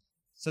tassels.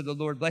 So the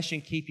Lord bless you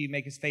and keep you,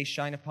 make his face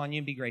shine upon you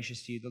and be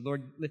gracious to you. The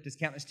Lord lift his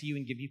countenance to you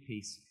and give you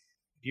peace.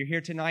 If you're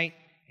here tonight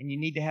and you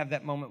need to have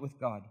that moment with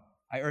God,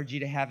 I urge you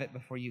to have it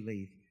before you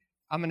leave.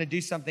 I'm going to do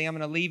something. I'm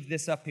going to leave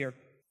this up here.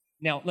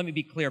 Now, let me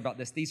be clear about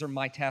this. These are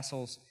my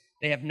tassels.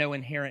 They have no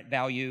inherent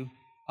value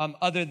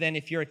other than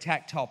if you're a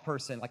tactile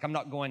person. Like I'm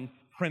not going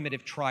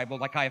primitive tribal,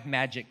 like I have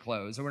magic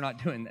clothes. We're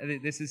not doing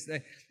this. Is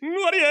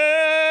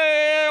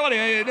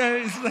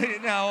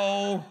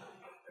no.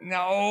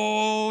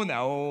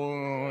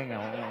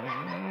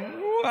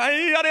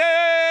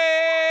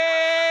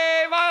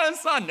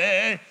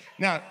 Sunday.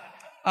 Now,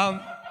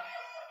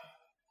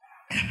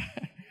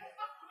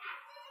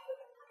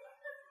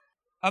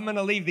 I'm going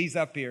to leave these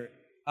up here.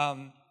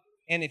 And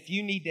if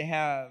you need to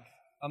have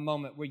a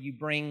moment where you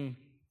bring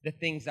the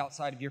things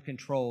outside of your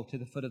control to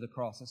the foot of the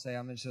cross and say,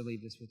 I'm just going to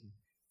leave this with you.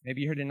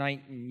 Maybe you're here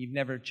tonight and you've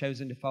never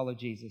chosen to follow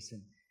Jesus,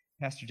 and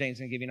Pastor James is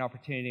going to give you an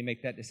opportunity to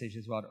make that decision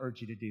as well. I'd urge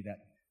you to do that.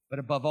 But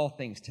above all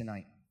things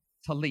tonight,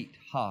 Talit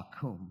ha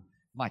kum,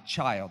 my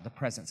child, the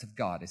presence of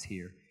God is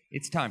here.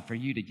 It's time for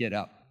you to get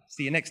up.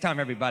 See you next time,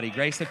 everybody.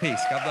 Grace and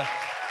peace. God bless.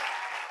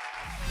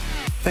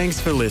 Thanks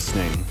for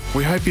listening.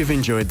 We hope you've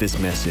enjoyed this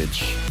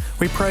message.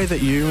 We pray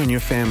that you and your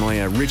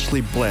family are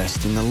richly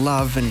blessed in the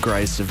love and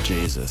grace of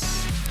Jesus.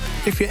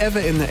 If you're ever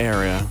in the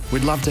area,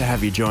 we'd love to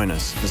have you join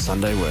us for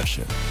Sunday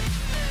worship.